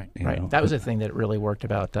 really. Right. You know? That was the thing that really worked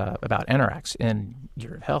about Anorax in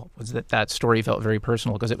Year of Hell, was that story felt very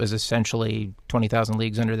personal because it was essentially 20,000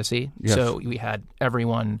 Leagues Under the Sea. Yes. So we had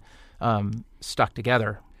everyone stuck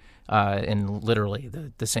together in literally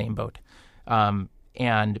the same boat.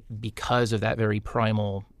 And because of that very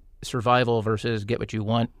primal survival versus get what you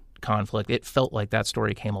want conflict, it felt like that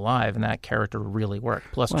story came alive and that character really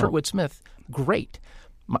worked. Plus, Kurtwood Smith, great.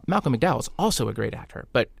 Malcolm McDowell is also a great actor,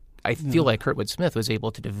 but I feel like Kurtwood Smith was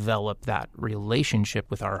able to develop that relationship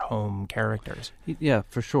with our home characters. Yeah,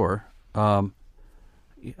 for sure. I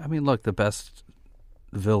mean, look, the best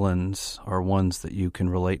villains are ones that you can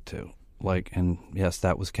relate to. And yes,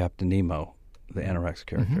 that was Captain Nemo, the Anorax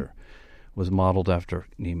character, was modeled after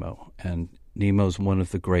Nemo. And Nemo's one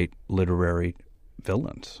of the great literary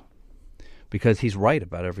villains because he's right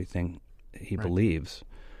about everything he believes.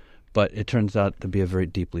 But it turns out to be a very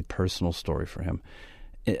deeply personal story for him.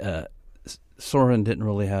 Soren didn't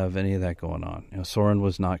really have any of that going on. Soren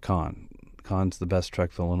was not Khan. Khan's the best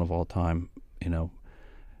Trek villain of all time.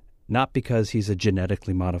 Not because he's a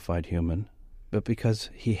genetically modified human, but because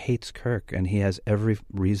he hates Kirk, and he has every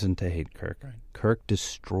reason to hate Kirk. Right. Kirk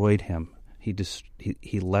destroyed him. He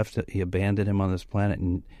left. He abandoned him on this planet,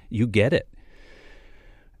 and you get it.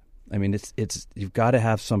 I mean, it's you've got to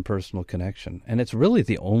have some personal connection, and it's really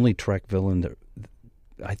the only Trek villain that.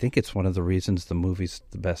 I think it's one of the reasons the movie's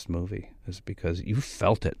the best movie is because you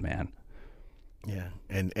felt it, man. Yeah,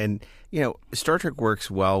 and Star Trek works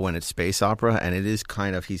well when it's space opera, and it is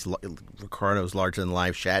kind of Ricardo's larger than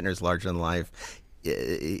life, Shatner's larger than life, and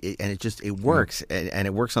it works, and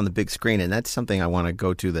it works on the big screen, and that's something I want to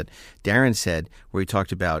go to that Darren said where he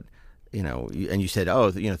talked about. And you said,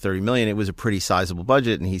 30 million, it was a pretty sizable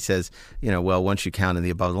budget, and he says, well, once you count in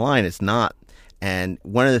the above the line, it's not. And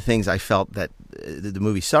one of the things I felt that the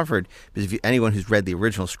movie suffered, because anyone who's read the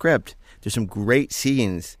original script, there's some great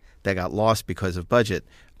scenes that got lost because of budget.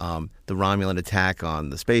 the Romulan attack on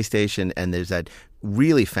the space station, and there's that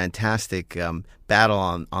really fantastic battle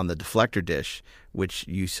on the deflector dish, which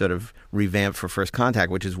you sort of revamped for First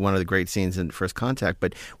Contact, which is one of the great scenes in First Contact,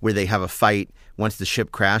 but where they have a fight once the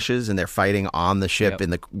ship crashes and they're fighting on the ship in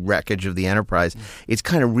the wreckage of the Enterprise. It's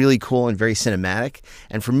kind of really cool and very cinematic.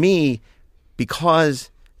 And for me,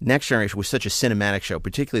 because Next Generation was such a cinematic show,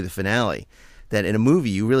 particularly the finale, that in a movie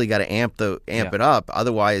you really got to amp it up.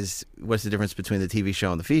 Otherwise, what's the difference between the TV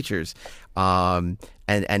show and the features? And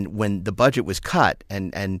when the budget was cut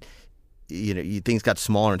and things got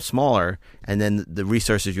smaller and smaller, and then the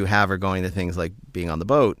resources you have are going to things like being on the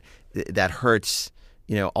boat, that hurts.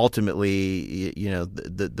 Ultimately,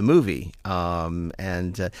 the movie.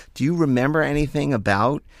 Do you remember anything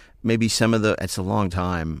about maybe some of it's a long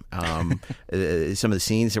time, some of the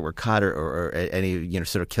scenes that were cut or any,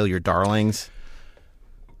 sort of kill your darlings?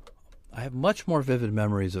 I have much more vivid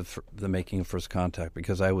memories of the making of First Contact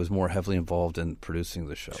because I was more heavily involved in producing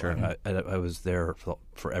the show. Sure. I was there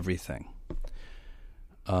for everything.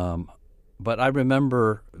 But I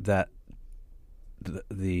remember that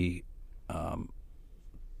the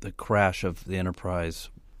crash of the Enterprise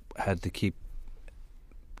had to keep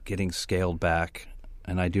getting scaled back,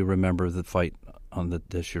 and I do remember the fight on the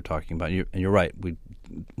dish you're talking about. And you're right, we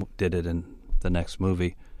did it in the next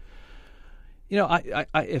movie.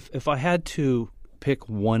 If I had to pick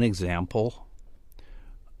one example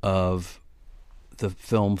of the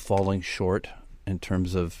film falling short in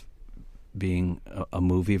terms of being a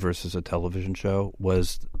movie versus a television show,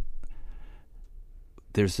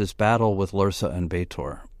 there's this battle with Lursa and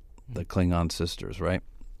B'Etor, the Klingon sisters, right?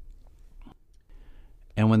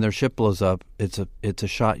 And when their ship blows up, it's a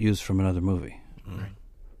shot used from another movie. Right.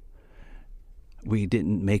 We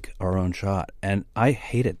didn't make our own shot, and I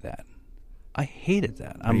hated that.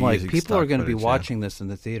 I'm like, people are going to be watching this in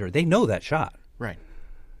the theater. They know that shot. Right.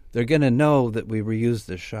 They're going to know that we reused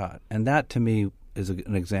this shot. And that, to me, is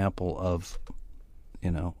an example of,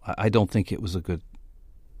 I don't think it was a good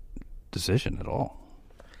decision at all.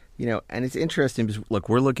 And it's interesting because, look,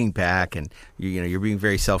 we're looking back and, you're being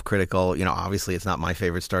very self-critical. Obviously it's not my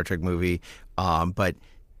favorite Star Trek movie. But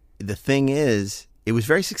the thing is, it was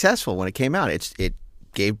very successful when it came out. It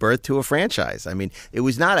gave birth to a franchise. I mean, it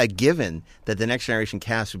was not a given that the Next Generation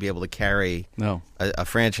cast would be able to carry a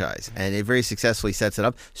franchise. And it very successfully sets it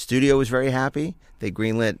up. Studio was very happy. They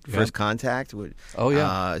greenlit First Contact. Oh,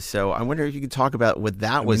 yeah. So I wonder if you could talk about what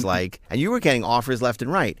that was like. And you were getting offers left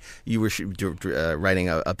and right. You were writing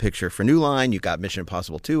a picture for New Line. You got Mission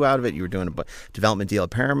Impossible 2 out of it. You were doing a development deal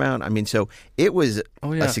at Paramount. I mean, so it was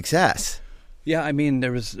a success. Yeah, I mean,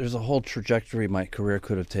 there's a whole trajectory my career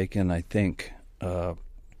could have taken, I think,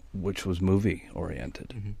 which was movie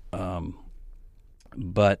oriented. And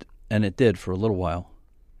it did for a little while.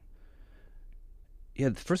 Yeah,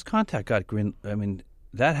 the First Contact got green. I mean,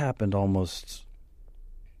 that happened almost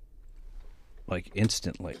like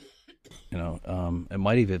instantly. It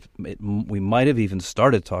might even we might have even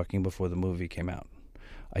started talking before the movie came out.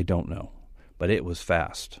 I don't know, but it was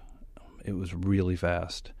fast. It was really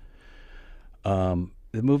fast. The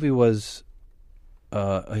movie was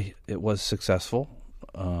successful.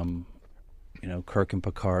 Kirk and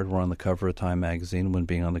Picard were on the cover of Time magazine when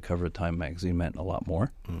being on the cover of Time magazine meant a lot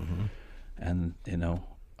more. Mm-hmm. And,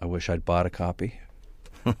 I wish I'd bought a copy.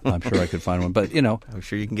 I'm sure I could find one. But, I'm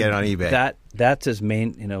sure you can get it on eBay. That's his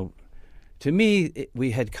main, to me, we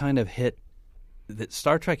had kind of hit, that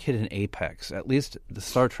Star Trek hit an apex. At least the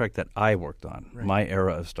Star Trek that I worked on, my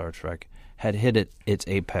era of Star Trek, had hit its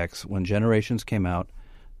apex when Generations came out.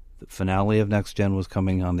 The finale of Next Gen was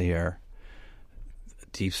coming on the air.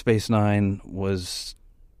 Deep Space Nine was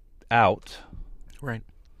out. Right.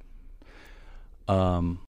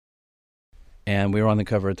 And we were on the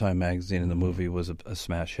cover of Time magazine, and the movie was a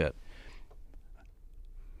smash hit.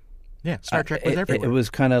 Yeah, Star Trek was everywhere. It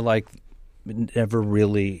was kind of like never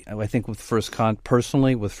really. I think with First Contact,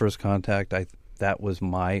 that was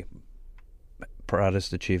my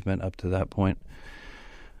proudest achievement up to that point.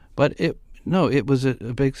 But it was a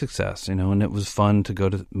big success, and it was fun to go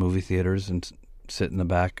to movie theaters and sit in the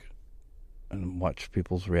back and watch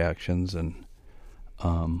people's reactions, and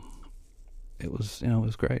it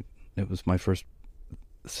was great. It was my first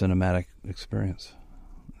cinematic experience.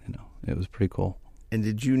 It was pretty cool. And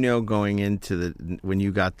did you know going into when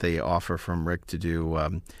you got the offer from Rick to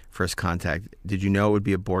do First Contact, did you know it would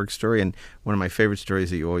be a Borg story? And one of my favorite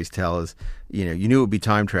stories that you always tell is, you knew it would be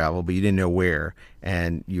time travel, but you didn't know where.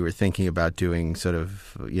 And you were thinking about doing sort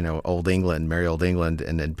of, Old England, Merry Old England.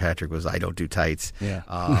 And then Patrick was, I don't do tights. Yeah.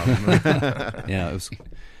 Yeah, it was.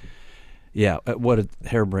 Yeah, what a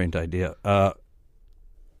harebrained idea.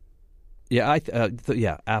 Yeah,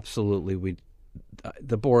 yeah, absolutely.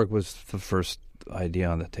 The Borg was the first idea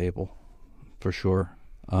on the table, for sure.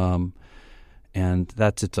 And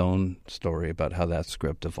that's its own story about how that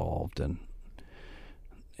script evolved, and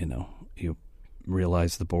you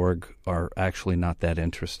realize the Borg are actually not that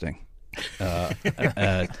interesting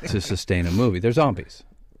to sustain a movie. They're zombies,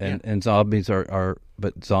 and zombies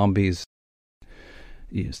but zombies.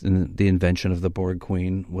 Yes, and the invention of the Borg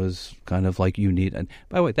Queen was kind of like you need. And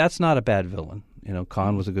by the way, that's not a bad villain.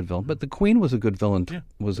 Khan was a good villain, but the Queen was a good villain.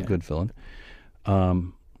 Was a good villain.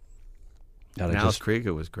 And Alice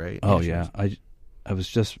Krieger was great. Oh yeah,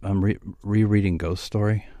 I'm rereading Ghost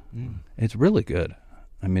Story. It's really good.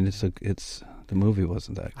 I mean, the movie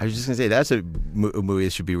wasn't that good. I was just going to say, that's a movie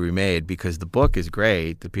that should be remade, because the book is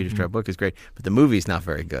great. The Peter Straub book is great, but the movie's not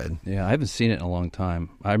very good. Yeah, I haven't seen it in a long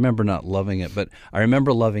time. I remember not loving it, but I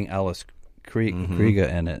remember loving Alice Krieger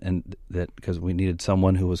in it, and that because we needed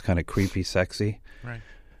someone who was kind of creepy sexy. Right.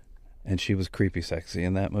 And she was creepy sexy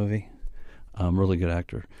in that movie. Really good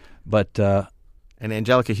actor. But and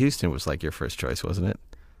Angelica Houston was like your first choice, wasn't it?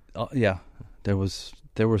 Yeah. There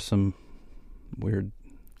were some weird.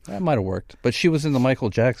 That might have worked, but she was in the Michael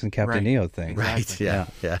Jackson Captain EO thing. Right? Yeah.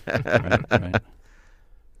 Right.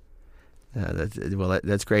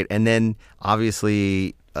 That's great. And then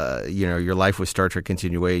obviously, your life with Star Trek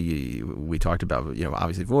continued. We talked about,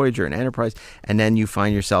 obviously Voyager and Enterprise, and then you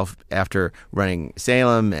find yourself, after running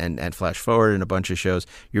Salem and Flash Forward and a bunch of shows,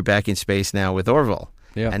 you're back in space now with Orville.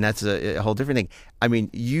 Yeah, and that's a whole different thing. I mean,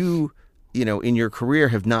 you in your career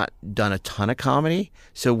have not done a ton of comedy.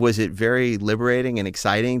 So was it very liberating and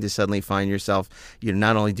exciting to suddenly find yourself,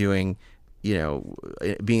 not only doing,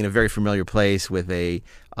 being in a very familiar place with a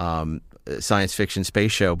science fiction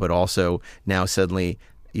space show, but also now suddenly,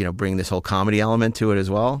 bring this whole comedy element to it as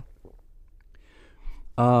well?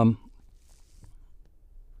 I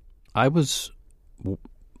was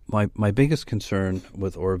my biggest concern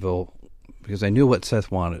with Orville, because I knew what Seth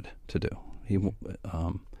wanted to do.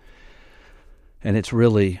 And it's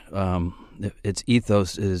really its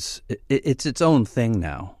ethos is it's its own thing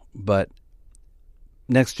now. But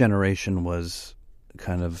Next Generation was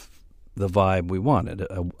kind of the vibe we wanted,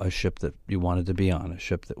 a ship that you wanted to be on, a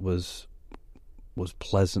ship that was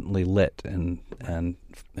pleasantly lit and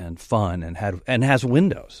fun and has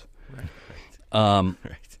windows. Right.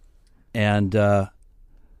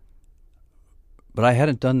 But I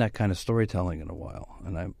hadn't done that kind of storytelling in a while,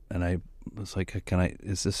 and I was like,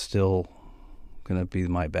 is this still going to be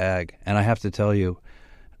my bag? And I have to tell you,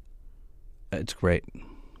 it's great,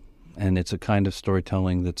 and it's a kind of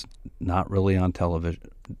storytelling that's not really on television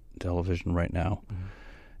right now,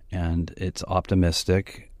 and it's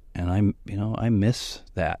optimistic, and I miss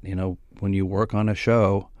that. When you work on a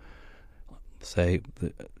show, say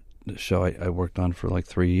the show I worked on for like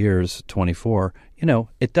 3 years, 24,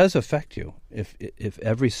 it does affect you. If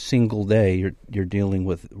every single day you're dealing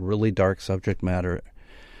with really dark subject matter,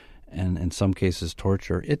 and in some cases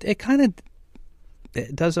torture, it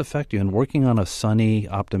does affect you. And working on a sunny,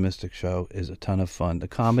 optimistic show is a ton of fun. The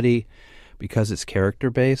comedy, because it's character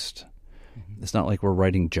based, it's not like we're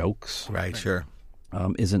writing jokes. Right, sure.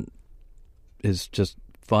 Is just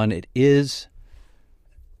fun. It is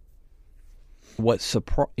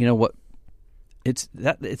it's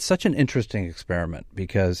such an interesting experiment,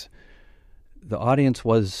 because the audience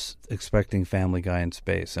was expecting Family Guy in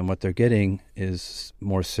space, and what they're getting is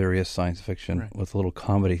more serious science fiction with a little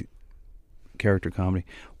comedy, character comedy.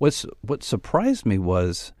 What surprised me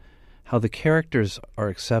was how the characters are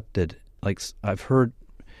accepted. Like, I've heard,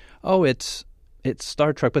 it's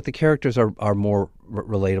Star Trek, but the characters are more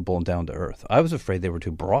relatable and down to earth. I was afraid they were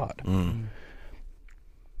too broad,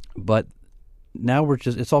 but now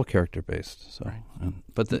it's all character based. So,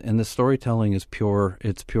 but the storytelling is pure.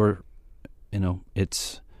 It's pure.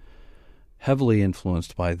 It's heavily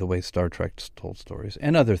influenced by the way Star Trek told stories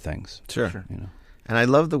and other things. Sure. And I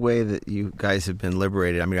love the way that you guys have been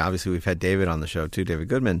liberated. I mean, obviously we've had David on the show too, David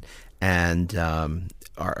Goodman, and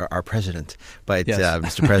our president, but yes.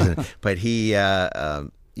 Mr. President, but he, that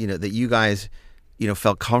you guys,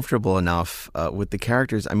 felt comfortable enough with the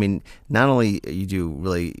characters. I mean, not only you do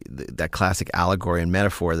really that classic allegory and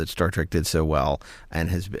metaphor that Star Trek did so well and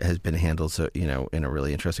has been handled so in a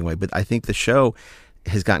really interesting way, but I think the show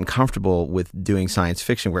has gotten comfortable with doing science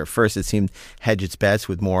fiction, where at first it seemed hedge its bets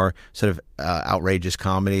with more sort of outrageous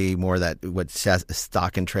comedy, more what says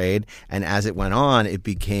stock and trade. And as it went on, it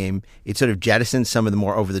sort of jettisoned some of the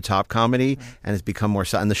more over the top comedy, and it's become more.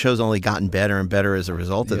 And the show's only gotten better and better as a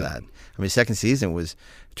result of that. I mean, second season was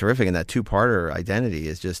terrific, and that two-parter Identity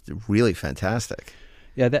is just really fantastic.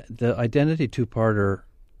 Yeah, the Identity two-parter,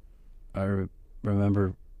 I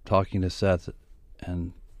remember talking to Seth,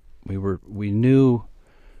 and we knew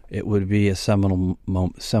it would be a seminal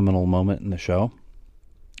moment in the show,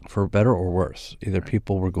 for better or worse. Either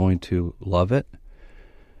people were going to love it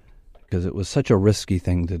because it was such a risky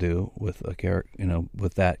thing to do with a character,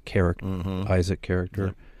 with that character, Isaac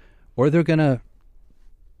character, or they're going to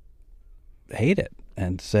hate it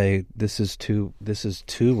and say this is too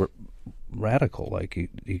radical.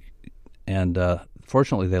 And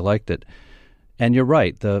fortunately, they liked it. And you're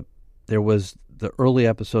right. The early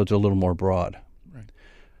episodes are a little more broad. Right.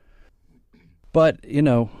 But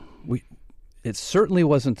it certainly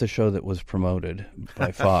wasn't the show that was promoted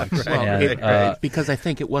by Fox. Because I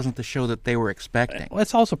think it wasn't the show that they were expecting. Well,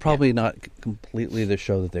 it's also probably not completely the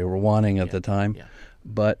show that they were wanting at the time. Yeah.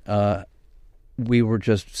 But we were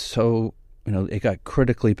just so, it got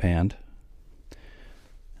critically panned.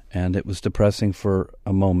 And it was depressing for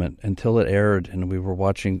a moment until it aired, and we were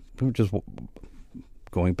just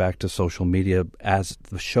going back to social media as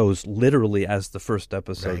the show's literally as the first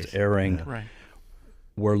episode's airing. Yeah. Right.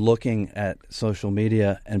 We're looking at social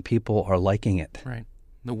media, and people are liking it. Right.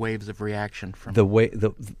 The waves of reaction from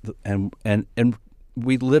and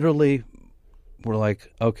we literally were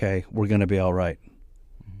like, okay, we're going to be all right.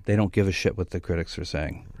 They don't give a shit what the critics are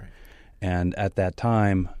saying. Right. And at that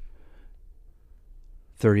time,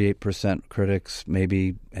 38% critics,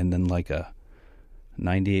 maybe, and then like a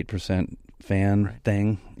 98% fan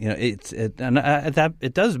thing.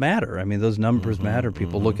 It does matter. I mean, those numbers matter.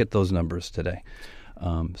 People look at those numbers today.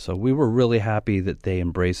 So we were really happy that they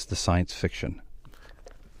embraced the science fiction.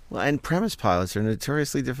 Well, and premise pilots are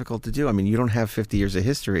notoriously difficult to do. I mean, you don't have 50 years of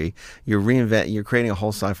history. You're creating a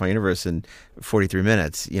whole sci-fi universe in 43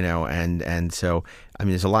 minutes, and so, I mean,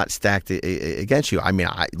 there's a lot stacked against you. I mean,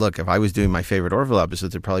 look, if I was doing my favorite Orville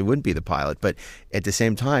episodes, it probably wouldn't be the pilot. But at the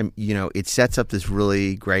same time, it sets up this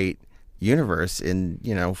really great universe in,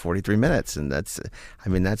 43 minutes. And that's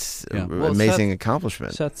an amazing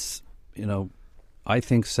accomplishment. Seth's, I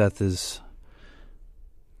think Seth is,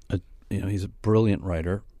 he's a brilliant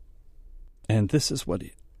writer. And this is what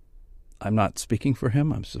I'm not speaking for him.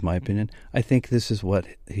 This is my opinion. I think this is what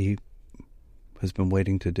he has been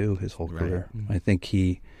waiting to do his whole career. I think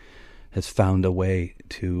he has found a way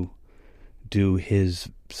to do his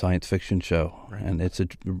science fiction show, and it's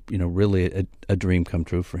really a dream come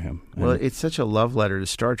true for him. Well, it's such a love letter to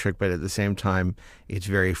Star Trek, but at the same time, it's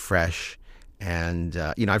very fresh. And,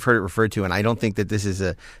 I've heard it referred to, and I don't think that this is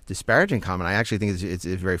a disparaging comment. I actually think it's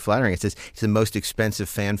very flattering. It says it's the most expensive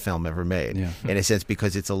fan film ever made, in a sense,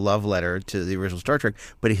 because it's a love letter to the original Star Trek,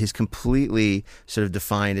 but it has completely sort of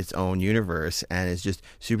defined its own universe and is just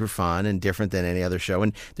super fun and different than any other show.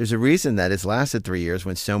 And there's a reason that it's lasted 3 years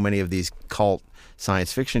when so many of these cult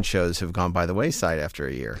science fiction shows have gone by the wayside after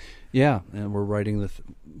a year. Yeah, and we're writing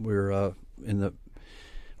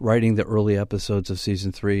writing the early episodes of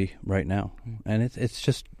season 3 right now, and it's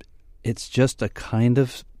just a kind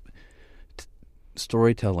of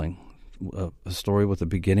storytelling, a story with a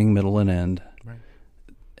beginning, middle, and end,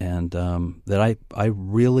 and that I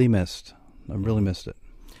really missed. I really missed it.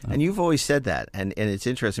 And you've always said that, and it's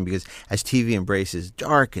interesting because as TV embraces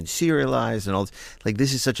dark and serialized and all,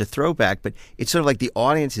 this is such a throwback, but it's sort of like the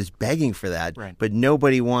audience is begging for that, but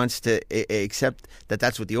nobody wants to accept that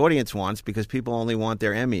that's what the audience wants because people only want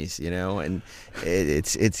their Emmys, and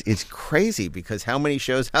it's crazy because how many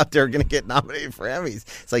shows out there are going to get nominated for Emmys?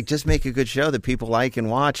 It's like, just make a good show that people like and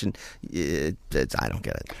watch, and I don't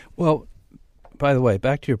get it. Well, by the way,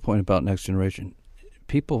 back to your point about Next Generation,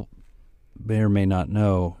 people may or may not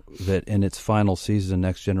know that in its final season,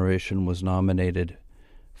 Next Generation was nominated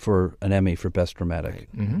for an Emmy for Best Dramatic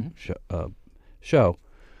show,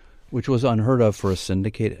 which was unheard of for a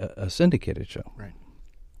syndicated show. Right.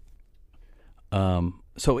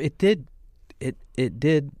 So it did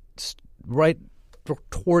right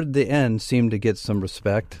toward the end seem to get some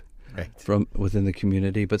respect from within the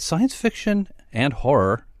community, but science fiction and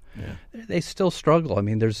horror, they still struggle. I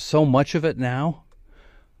mean, there's so much of it now.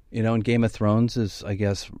 And Game of Thrones is, I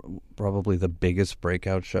guess, probably the biggest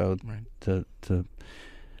breakout show. But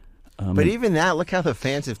even that, look how the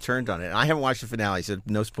fans have turned on it. I haven't watched the finale, so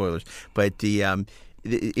no spoilers. But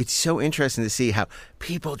it's so interesting to see how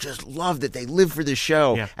people just love that they live for the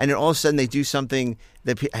show, and then all of a sudden they do something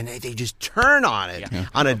and they just turn on it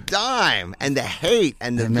on a dime, and the hate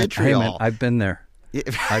and the vitriol. Hey man, I've been there.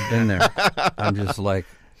 I'm just like,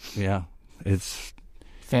 it's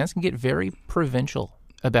fans can get very provincial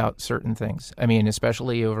about certain things. I mean,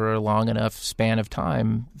 especially over a long enough span of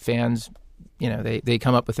time, fans, they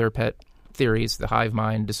come up with their pet theories. The hive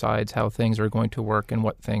mind decides how things are going to work and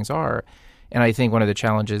what things are. And I think one of the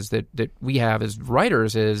challenges that we have as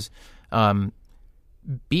writers is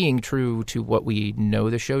being true to what we know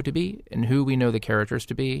the show to be and who we know the characters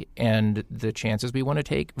to be and the chances we want to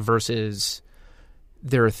take versus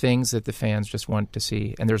there are things that the fans just want to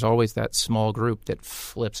see. And there's always that small group that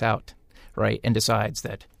flips out, right, and decides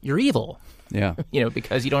that you're evil. Yeah.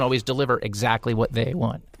 Because you don't always deliver exactly what they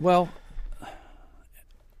want. Well,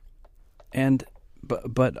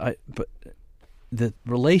 but the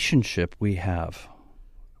relationship we have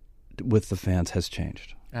with the fans has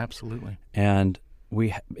changed. Absolutely. And we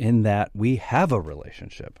have a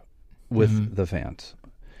relationship with the fans.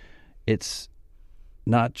 It's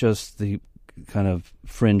not just the kind of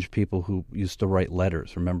fringe people who used to write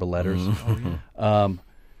letters. Remember letters? Oh, yeah.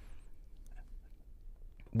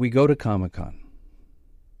 We go to Comic-Con.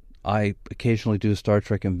 I occasionally do a Star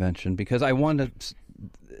Trek convention because I want to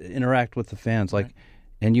interact with the fans.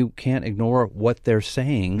 And you can't ignore what they're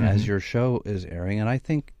saying as your show is airing. And I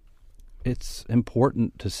think it's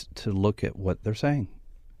important to look at what they're saying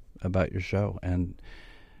about your show and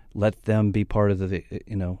let them be part of the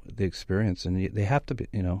experience. And they have to be,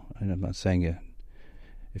 and I'm not saying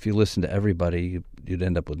if you listen to everybody, you'd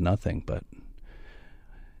end up with nothing. But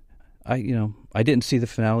I didn't see the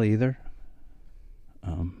finale either.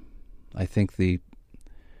 I think the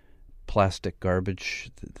plastic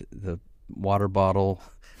garbage, the water bottle,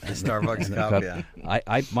 the Starbucks cup. Yeah.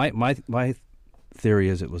 My theory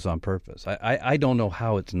is it was on purpose. I don't know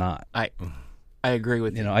how it's not. I agree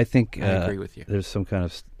with you. I think I agree with you. There's some kind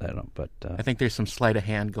of I think there's some sleight of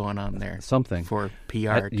hand going on there. Something for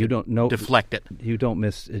PR. You don't know. Deflect it. You don't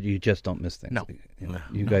miss. You just don't miss things. No,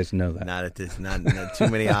 you guys know that. Not at this. Not too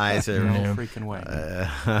many eyes. No freaking way.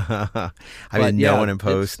 No one in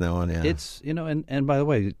post. No one. Yeah. It's and by the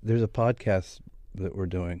way, there's a podcast that we're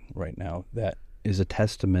doing right now that is a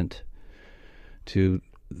testament to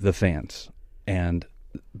the fans and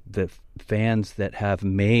the fans that have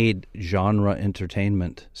made genre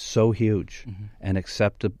entertainment so huge and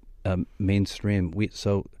accepted mainstream. We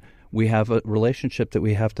have a relationship that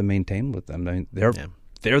we have to maintain with them. I mean, they're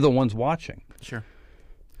the ones watching. Sure.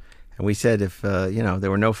 And we said if there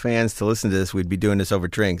were no fans to listen to this, we'd be doing this over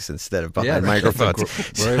drinks instead of behind microphones.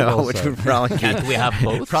 Which would probably Can't we have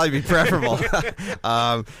both? probably be preferable.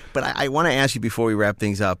 But I want to ask you before we wrap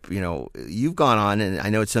things up. You've gone on, and I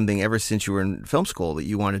know it's something ever since you were in film school that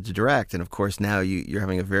you wanted to direct, and of course now you're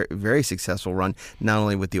having a very very successful run, not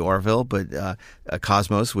only with the Orville but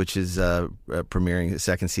Cosmos, which is premiering the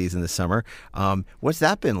second season this summer. What's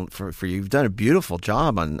that been for you? You've done a beautiful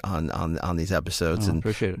job on these episodes, and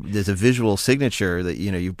appreciate it. There's a visual signature that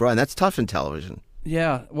you've brought, and that's tough in television.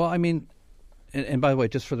 Yeah, well, I mean, and by the way,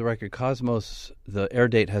 just for the record, Cosmos, the air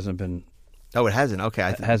date hasn't been. Oh, it hasn't. Okay,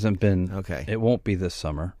 it hasn't been. Okay, it won't be this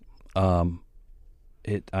summer. I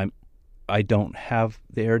don't have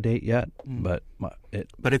the air date yet, but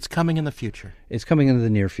it's coming in the future. It's coming into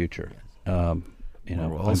the near future. We'll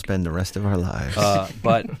all spend the rest of our lives.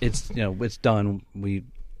 But it's it's done.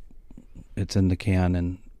 It's in the can,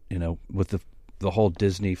 and with the whole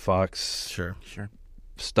Disney Fox sure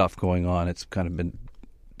stuff going on, it's kind of been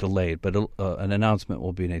delayed. But an announcement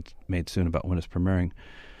will be made soon about when it's premiering.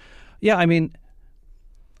 Yeah, I mean,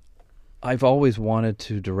 I've always wanted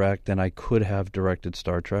to direct, and I could have directed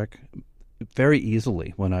Star Trek very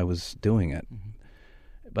easily when I was doing it.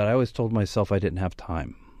 But I always told myself I didn't have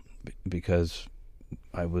time because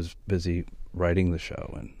I was busy writing the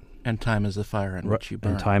show. And time is the fire in which you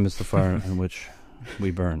burn. And time is the fire in which we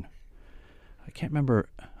burn. I can't remember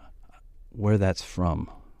where that's from,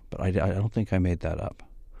 but I don't think I made that up.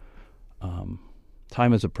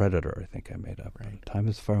 Time is a predator, I think I made up. Right. Time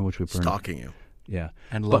is the fire in which we burn. Stalking you. Yeah.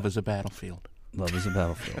 And love is a battlefield. Love is a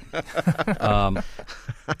battlefield.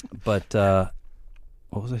 But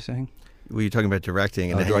what was I saying? Well, you're talking about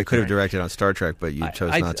directing, and you could have directed on Star Trek, but you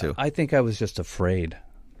chose not to. I think I was just afraid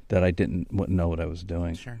that I wouldn't know what I was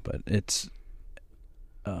doing. Sure. But it's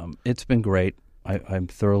been great. I'm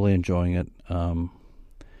thoroughly enjoying it.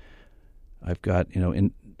 I've got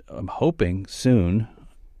I'm hoping soon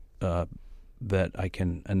that I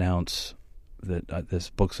can announce that this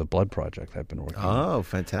Books of Blood project I've been working on. Oh,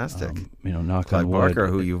 fantastic! Knock Clive on wood. Barker,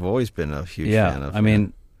 who you've always been a huge fan of. I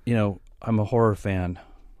mean, I'm a horror fan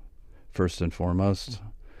first and foremost,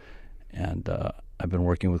 and I've been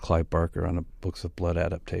working with Clive Barker on a Books of Blood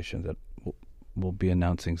adaptation that we'll be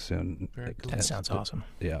announcing soon. Very cool. That sounds awesome.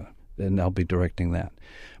 Yeah, and I'll be directing that.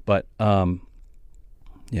 But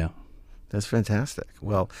yeah, that's fantastic.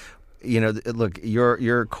 Well, look,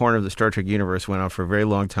 your corner of the Star Trek universe went on for a very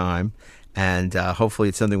long time. And hopefully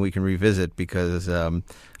it's something we can revisit because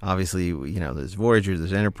obviously, there's Voyager,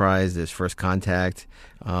 there's Enterprise, there's First Contact.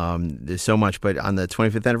 There's so much. But on the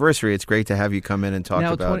 25th anniversary, it's great to have you come in and talk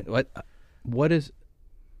about... What is...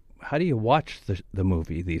 watch the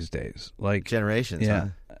movie these days? Like Generations, yeah.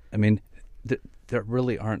 huh? I mean, there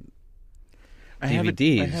really aren't I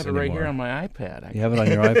DVDs have it right anymore. here on my iPad. You have it on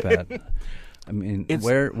your iPad. I mean,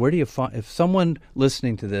 where do you find if someone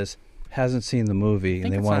listening to this hasn't seen the movie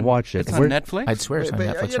and they want to watch it? It's on Netflix. I'd swear it's on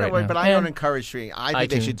Netflix right now. But I don't encourage streaming. I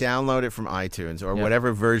think they should download it from iTunes or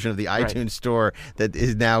whatever version of the iTunes store that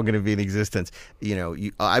is now going to be in existence.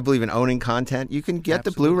 I believe in owning content. You can get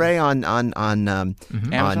the Blu-ray on Amazon.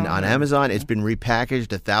 It's been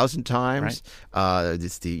repackaged 1,000 times. Right.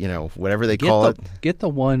 It's the whatever they call it. Get the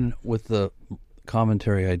one with the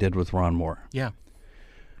commentary I did with Ron Moore. Yeah,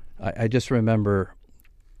 I just remember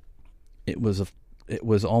it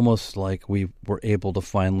was almost like we were able to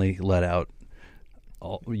finally let out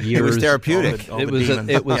years. It was therapeutic.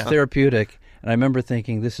 It was therapeutic, and I remember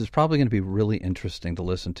thinking this is probably going to be really interesting to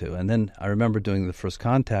listen to. And then I remember doing the First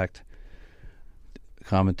Contact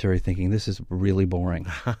commentary, thinking this is really boring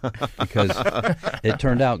because it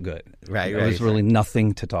turned out good. Right. There was really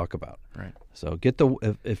nothing to talk about. Right. So get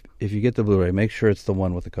if you get the Blu-ray, make sure it's the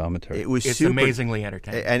one with the commentary. It's amazingly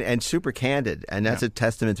entertaining and super candid, and that's a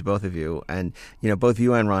testament to both of you. And both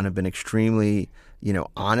you and Ron have been extremely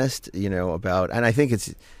honest about, and I think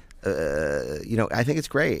it's. I think it's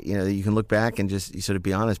great. You can look back and just sort of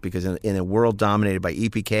be honest, because in a world dominated by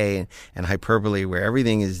EPK and hyperbole, where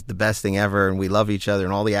everything is the best thing ever, and we love each other,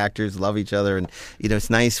 and all the actors love each other, and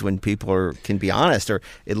it's nice when people can be honest, or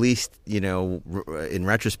at least in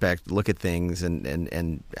retrospect look at things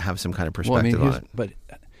and have some kind of perspective on it. But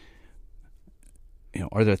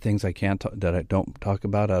are there things I can't that I don't talk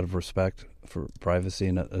about out of respect for privacy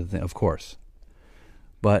and other things? Of course,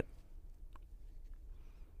 but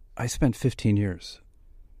I spent 15 years,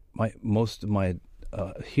 a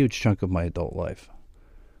huge chunk of my adult life,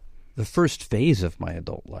 the first phase of my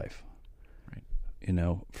adult life, right.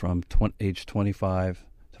 From age 25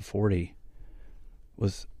 to 40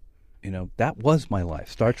 was, that was my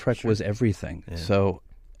life. Star Trek was everything. Yeah. So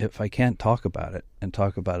if I can't talk about it and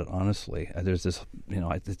talk about it honestly, there's this,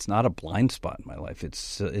 it's not a blind spot in my life. It's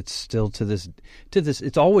still to this,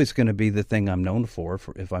 it's always going to be the thing I'm known for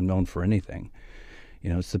if I'm known for anything.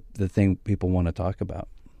 It's the thing people want to talk about,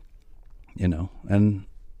 and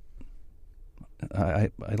I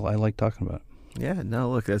like talking about it. Yeah, no,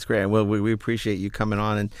 look, that's great. Well, we appreciate you coming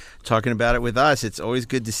on and talking about it with us. It's always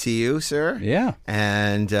good to see you, sir. Yeah.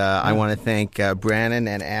 And I want to thank Brannon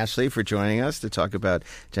and Ashley for joining us to talk about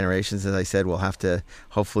Generations. As I said, we'll have to,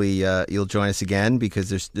 hopefully you'll join us again, because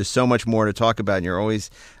there's so much more to talk about, and you're always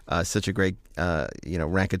such a great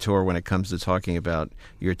raconteur when it comes to talking about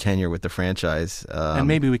your tenure with the franchise. And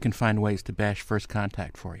maybe we can find ways to bash First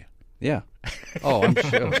Contact for you. Yeah. Oh, I'm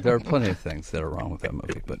sure there are plenty of things that are wrong with that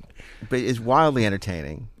movie, but it's wildly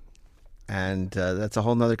entertaining, and that's a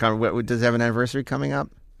whole nother conversation. Does it have an anniversary coming up?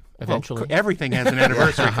 Eventually, everything has an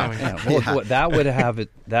anniversary coming up. Well, that would have a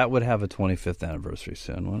 25th anniversary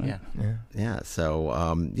soon, wouldn't it? Yeah.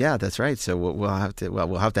 So that's right. So we'll have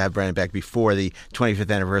to have Brannon back before the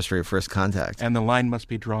 25th anniversary of First Contact, and the line must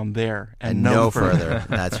be drawn there and no further.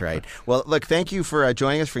 That's right. Well, look, thank you for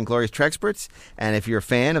joining us for Inglorious Trexperts, and if you're a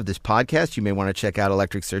fan of this podcast, you may want to check out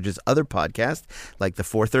Electric Surge's other podcast, like the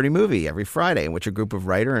 4:30 Movie every Friday, in which a group of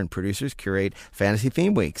writer and producers curate fantasy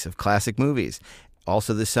theme weeks of classic movies.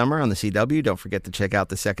 Also this summer on the CW, don't forget to check out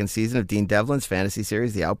the second season of Dean Devlin's fantasy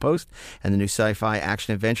series, The Outpost, and the new sci-fi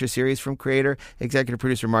action-adventure series from creator, executive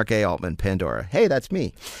producer Mark A. Altman, Pandora. Hey, that's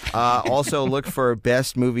me. Also, look for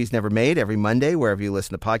Best Movies Never Made every Monday, wherever you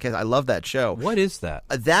listen to podcasts. I love that show. What is that?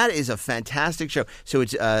 That is a fantastic show. So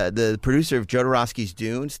it's the producer of Jodorowsky's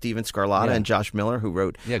Dune, Steven Scarlatta, and Josh Miller, who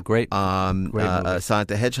wrote great Sonic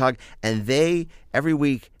the Hedgehog, and every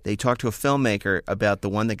week they talk to a filmmaker about the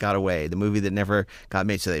one that got away, the movie that never got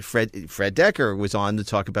made. So Fred Decker was on to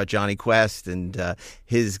talk about Johnny Quest and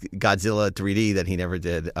his Godzilla 3D that he never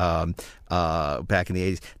did back in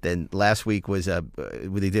the 80s. Then last week was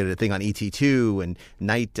they did a thing on ET2 and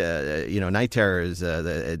Night Terrors,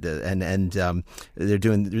 and they're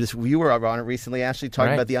doing this. You were on it recently, Ashley,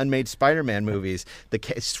 talking about the unmade Spider-Man movies,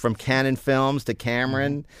 from Canon Films to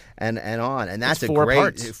Cameron and on. And that's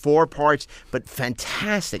four parts, but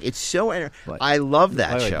fantastic. It's so I love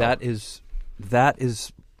that show. That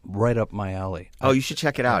is right up my alley. Oh, you should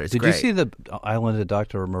check it out. It's Did great. you see the Island of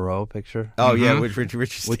Dr. Moreau picture? Oh yeah, with Richard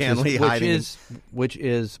Stanley hiding.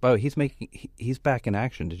 He's back in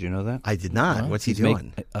action. Did you know that? I did not. What's he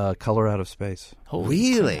doing? Color Out of Space.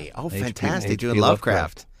 Really? Oh, fantastic! Doing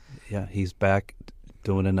Lovecraft. Yeah, he's back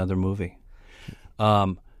doing another movie.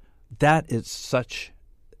 That is such.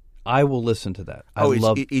 I will listen to that.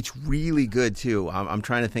 It's really good too. I'm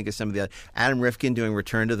trying to think of some of the other. Adam Rifkin doing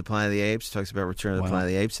Return to the Planet of the Apes, talks about Return to the Planet of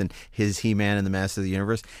the Apes and his He-Man and the Master of the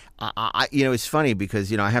Universe. It's funny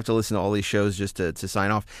because I have to listen to all these shows just to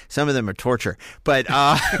sign off. Some of them are torture, but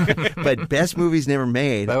but best movies never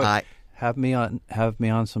made. Have me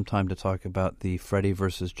on sometime to talk about the Freddy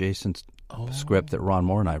versus Jason script that Ron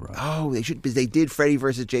Moore and I wrote. Oh, they should, because they did Freddy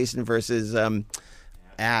versus Jason versus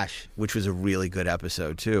Ash, which was a really good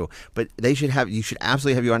episode too. But you should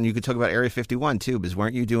absolutely have you on. You could talk about Area 51 too, because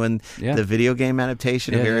weren't you doing the video game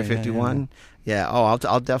adaptation of Area 51? Yeah. Oh,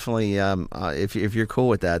 I'll definitely. If you're cool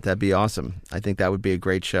with that, that'd be awesome. I think that would be a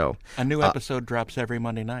great show. A new episode drops every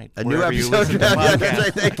Monday night. A new episode drops. That's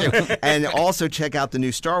right, thank you. And also check out the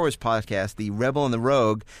new Star Wars podcast, The Rebel and the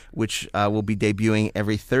Rogue, which will be debuting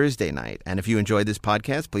every Thursday night. And if you enjoyed this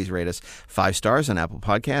podcast, please rate us 5 stars on Apple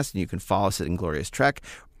Podcasts, and you can follow us at Inglorious Trek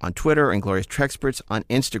on Twitter, Inglorious Treksperts on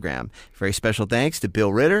Instagram. Very special thanks to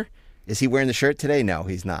Bill Ritter. Is he wearing the shirt today? No,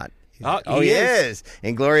 he's not. He is.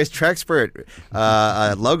 Inglorious Trekspert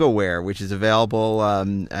logo wear, which is available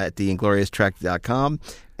at the inglorioustrek.com.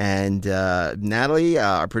 And Natalie,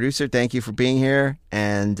 our producer, thank you for being here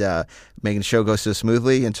and making the show go so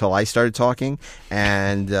smoothly until I started talking.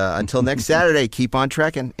 And until next Saturday, keep on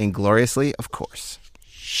trekking, ingloriously, of course.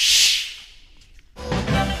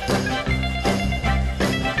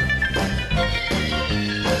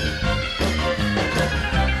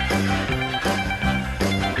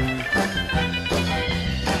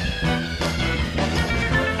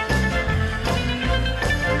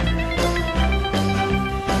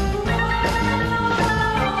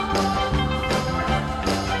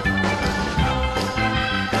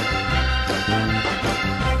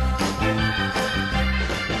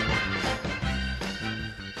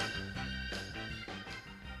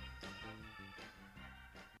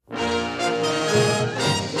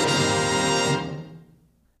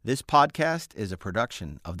 This podcast is a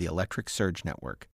production of the Electric Surge Network.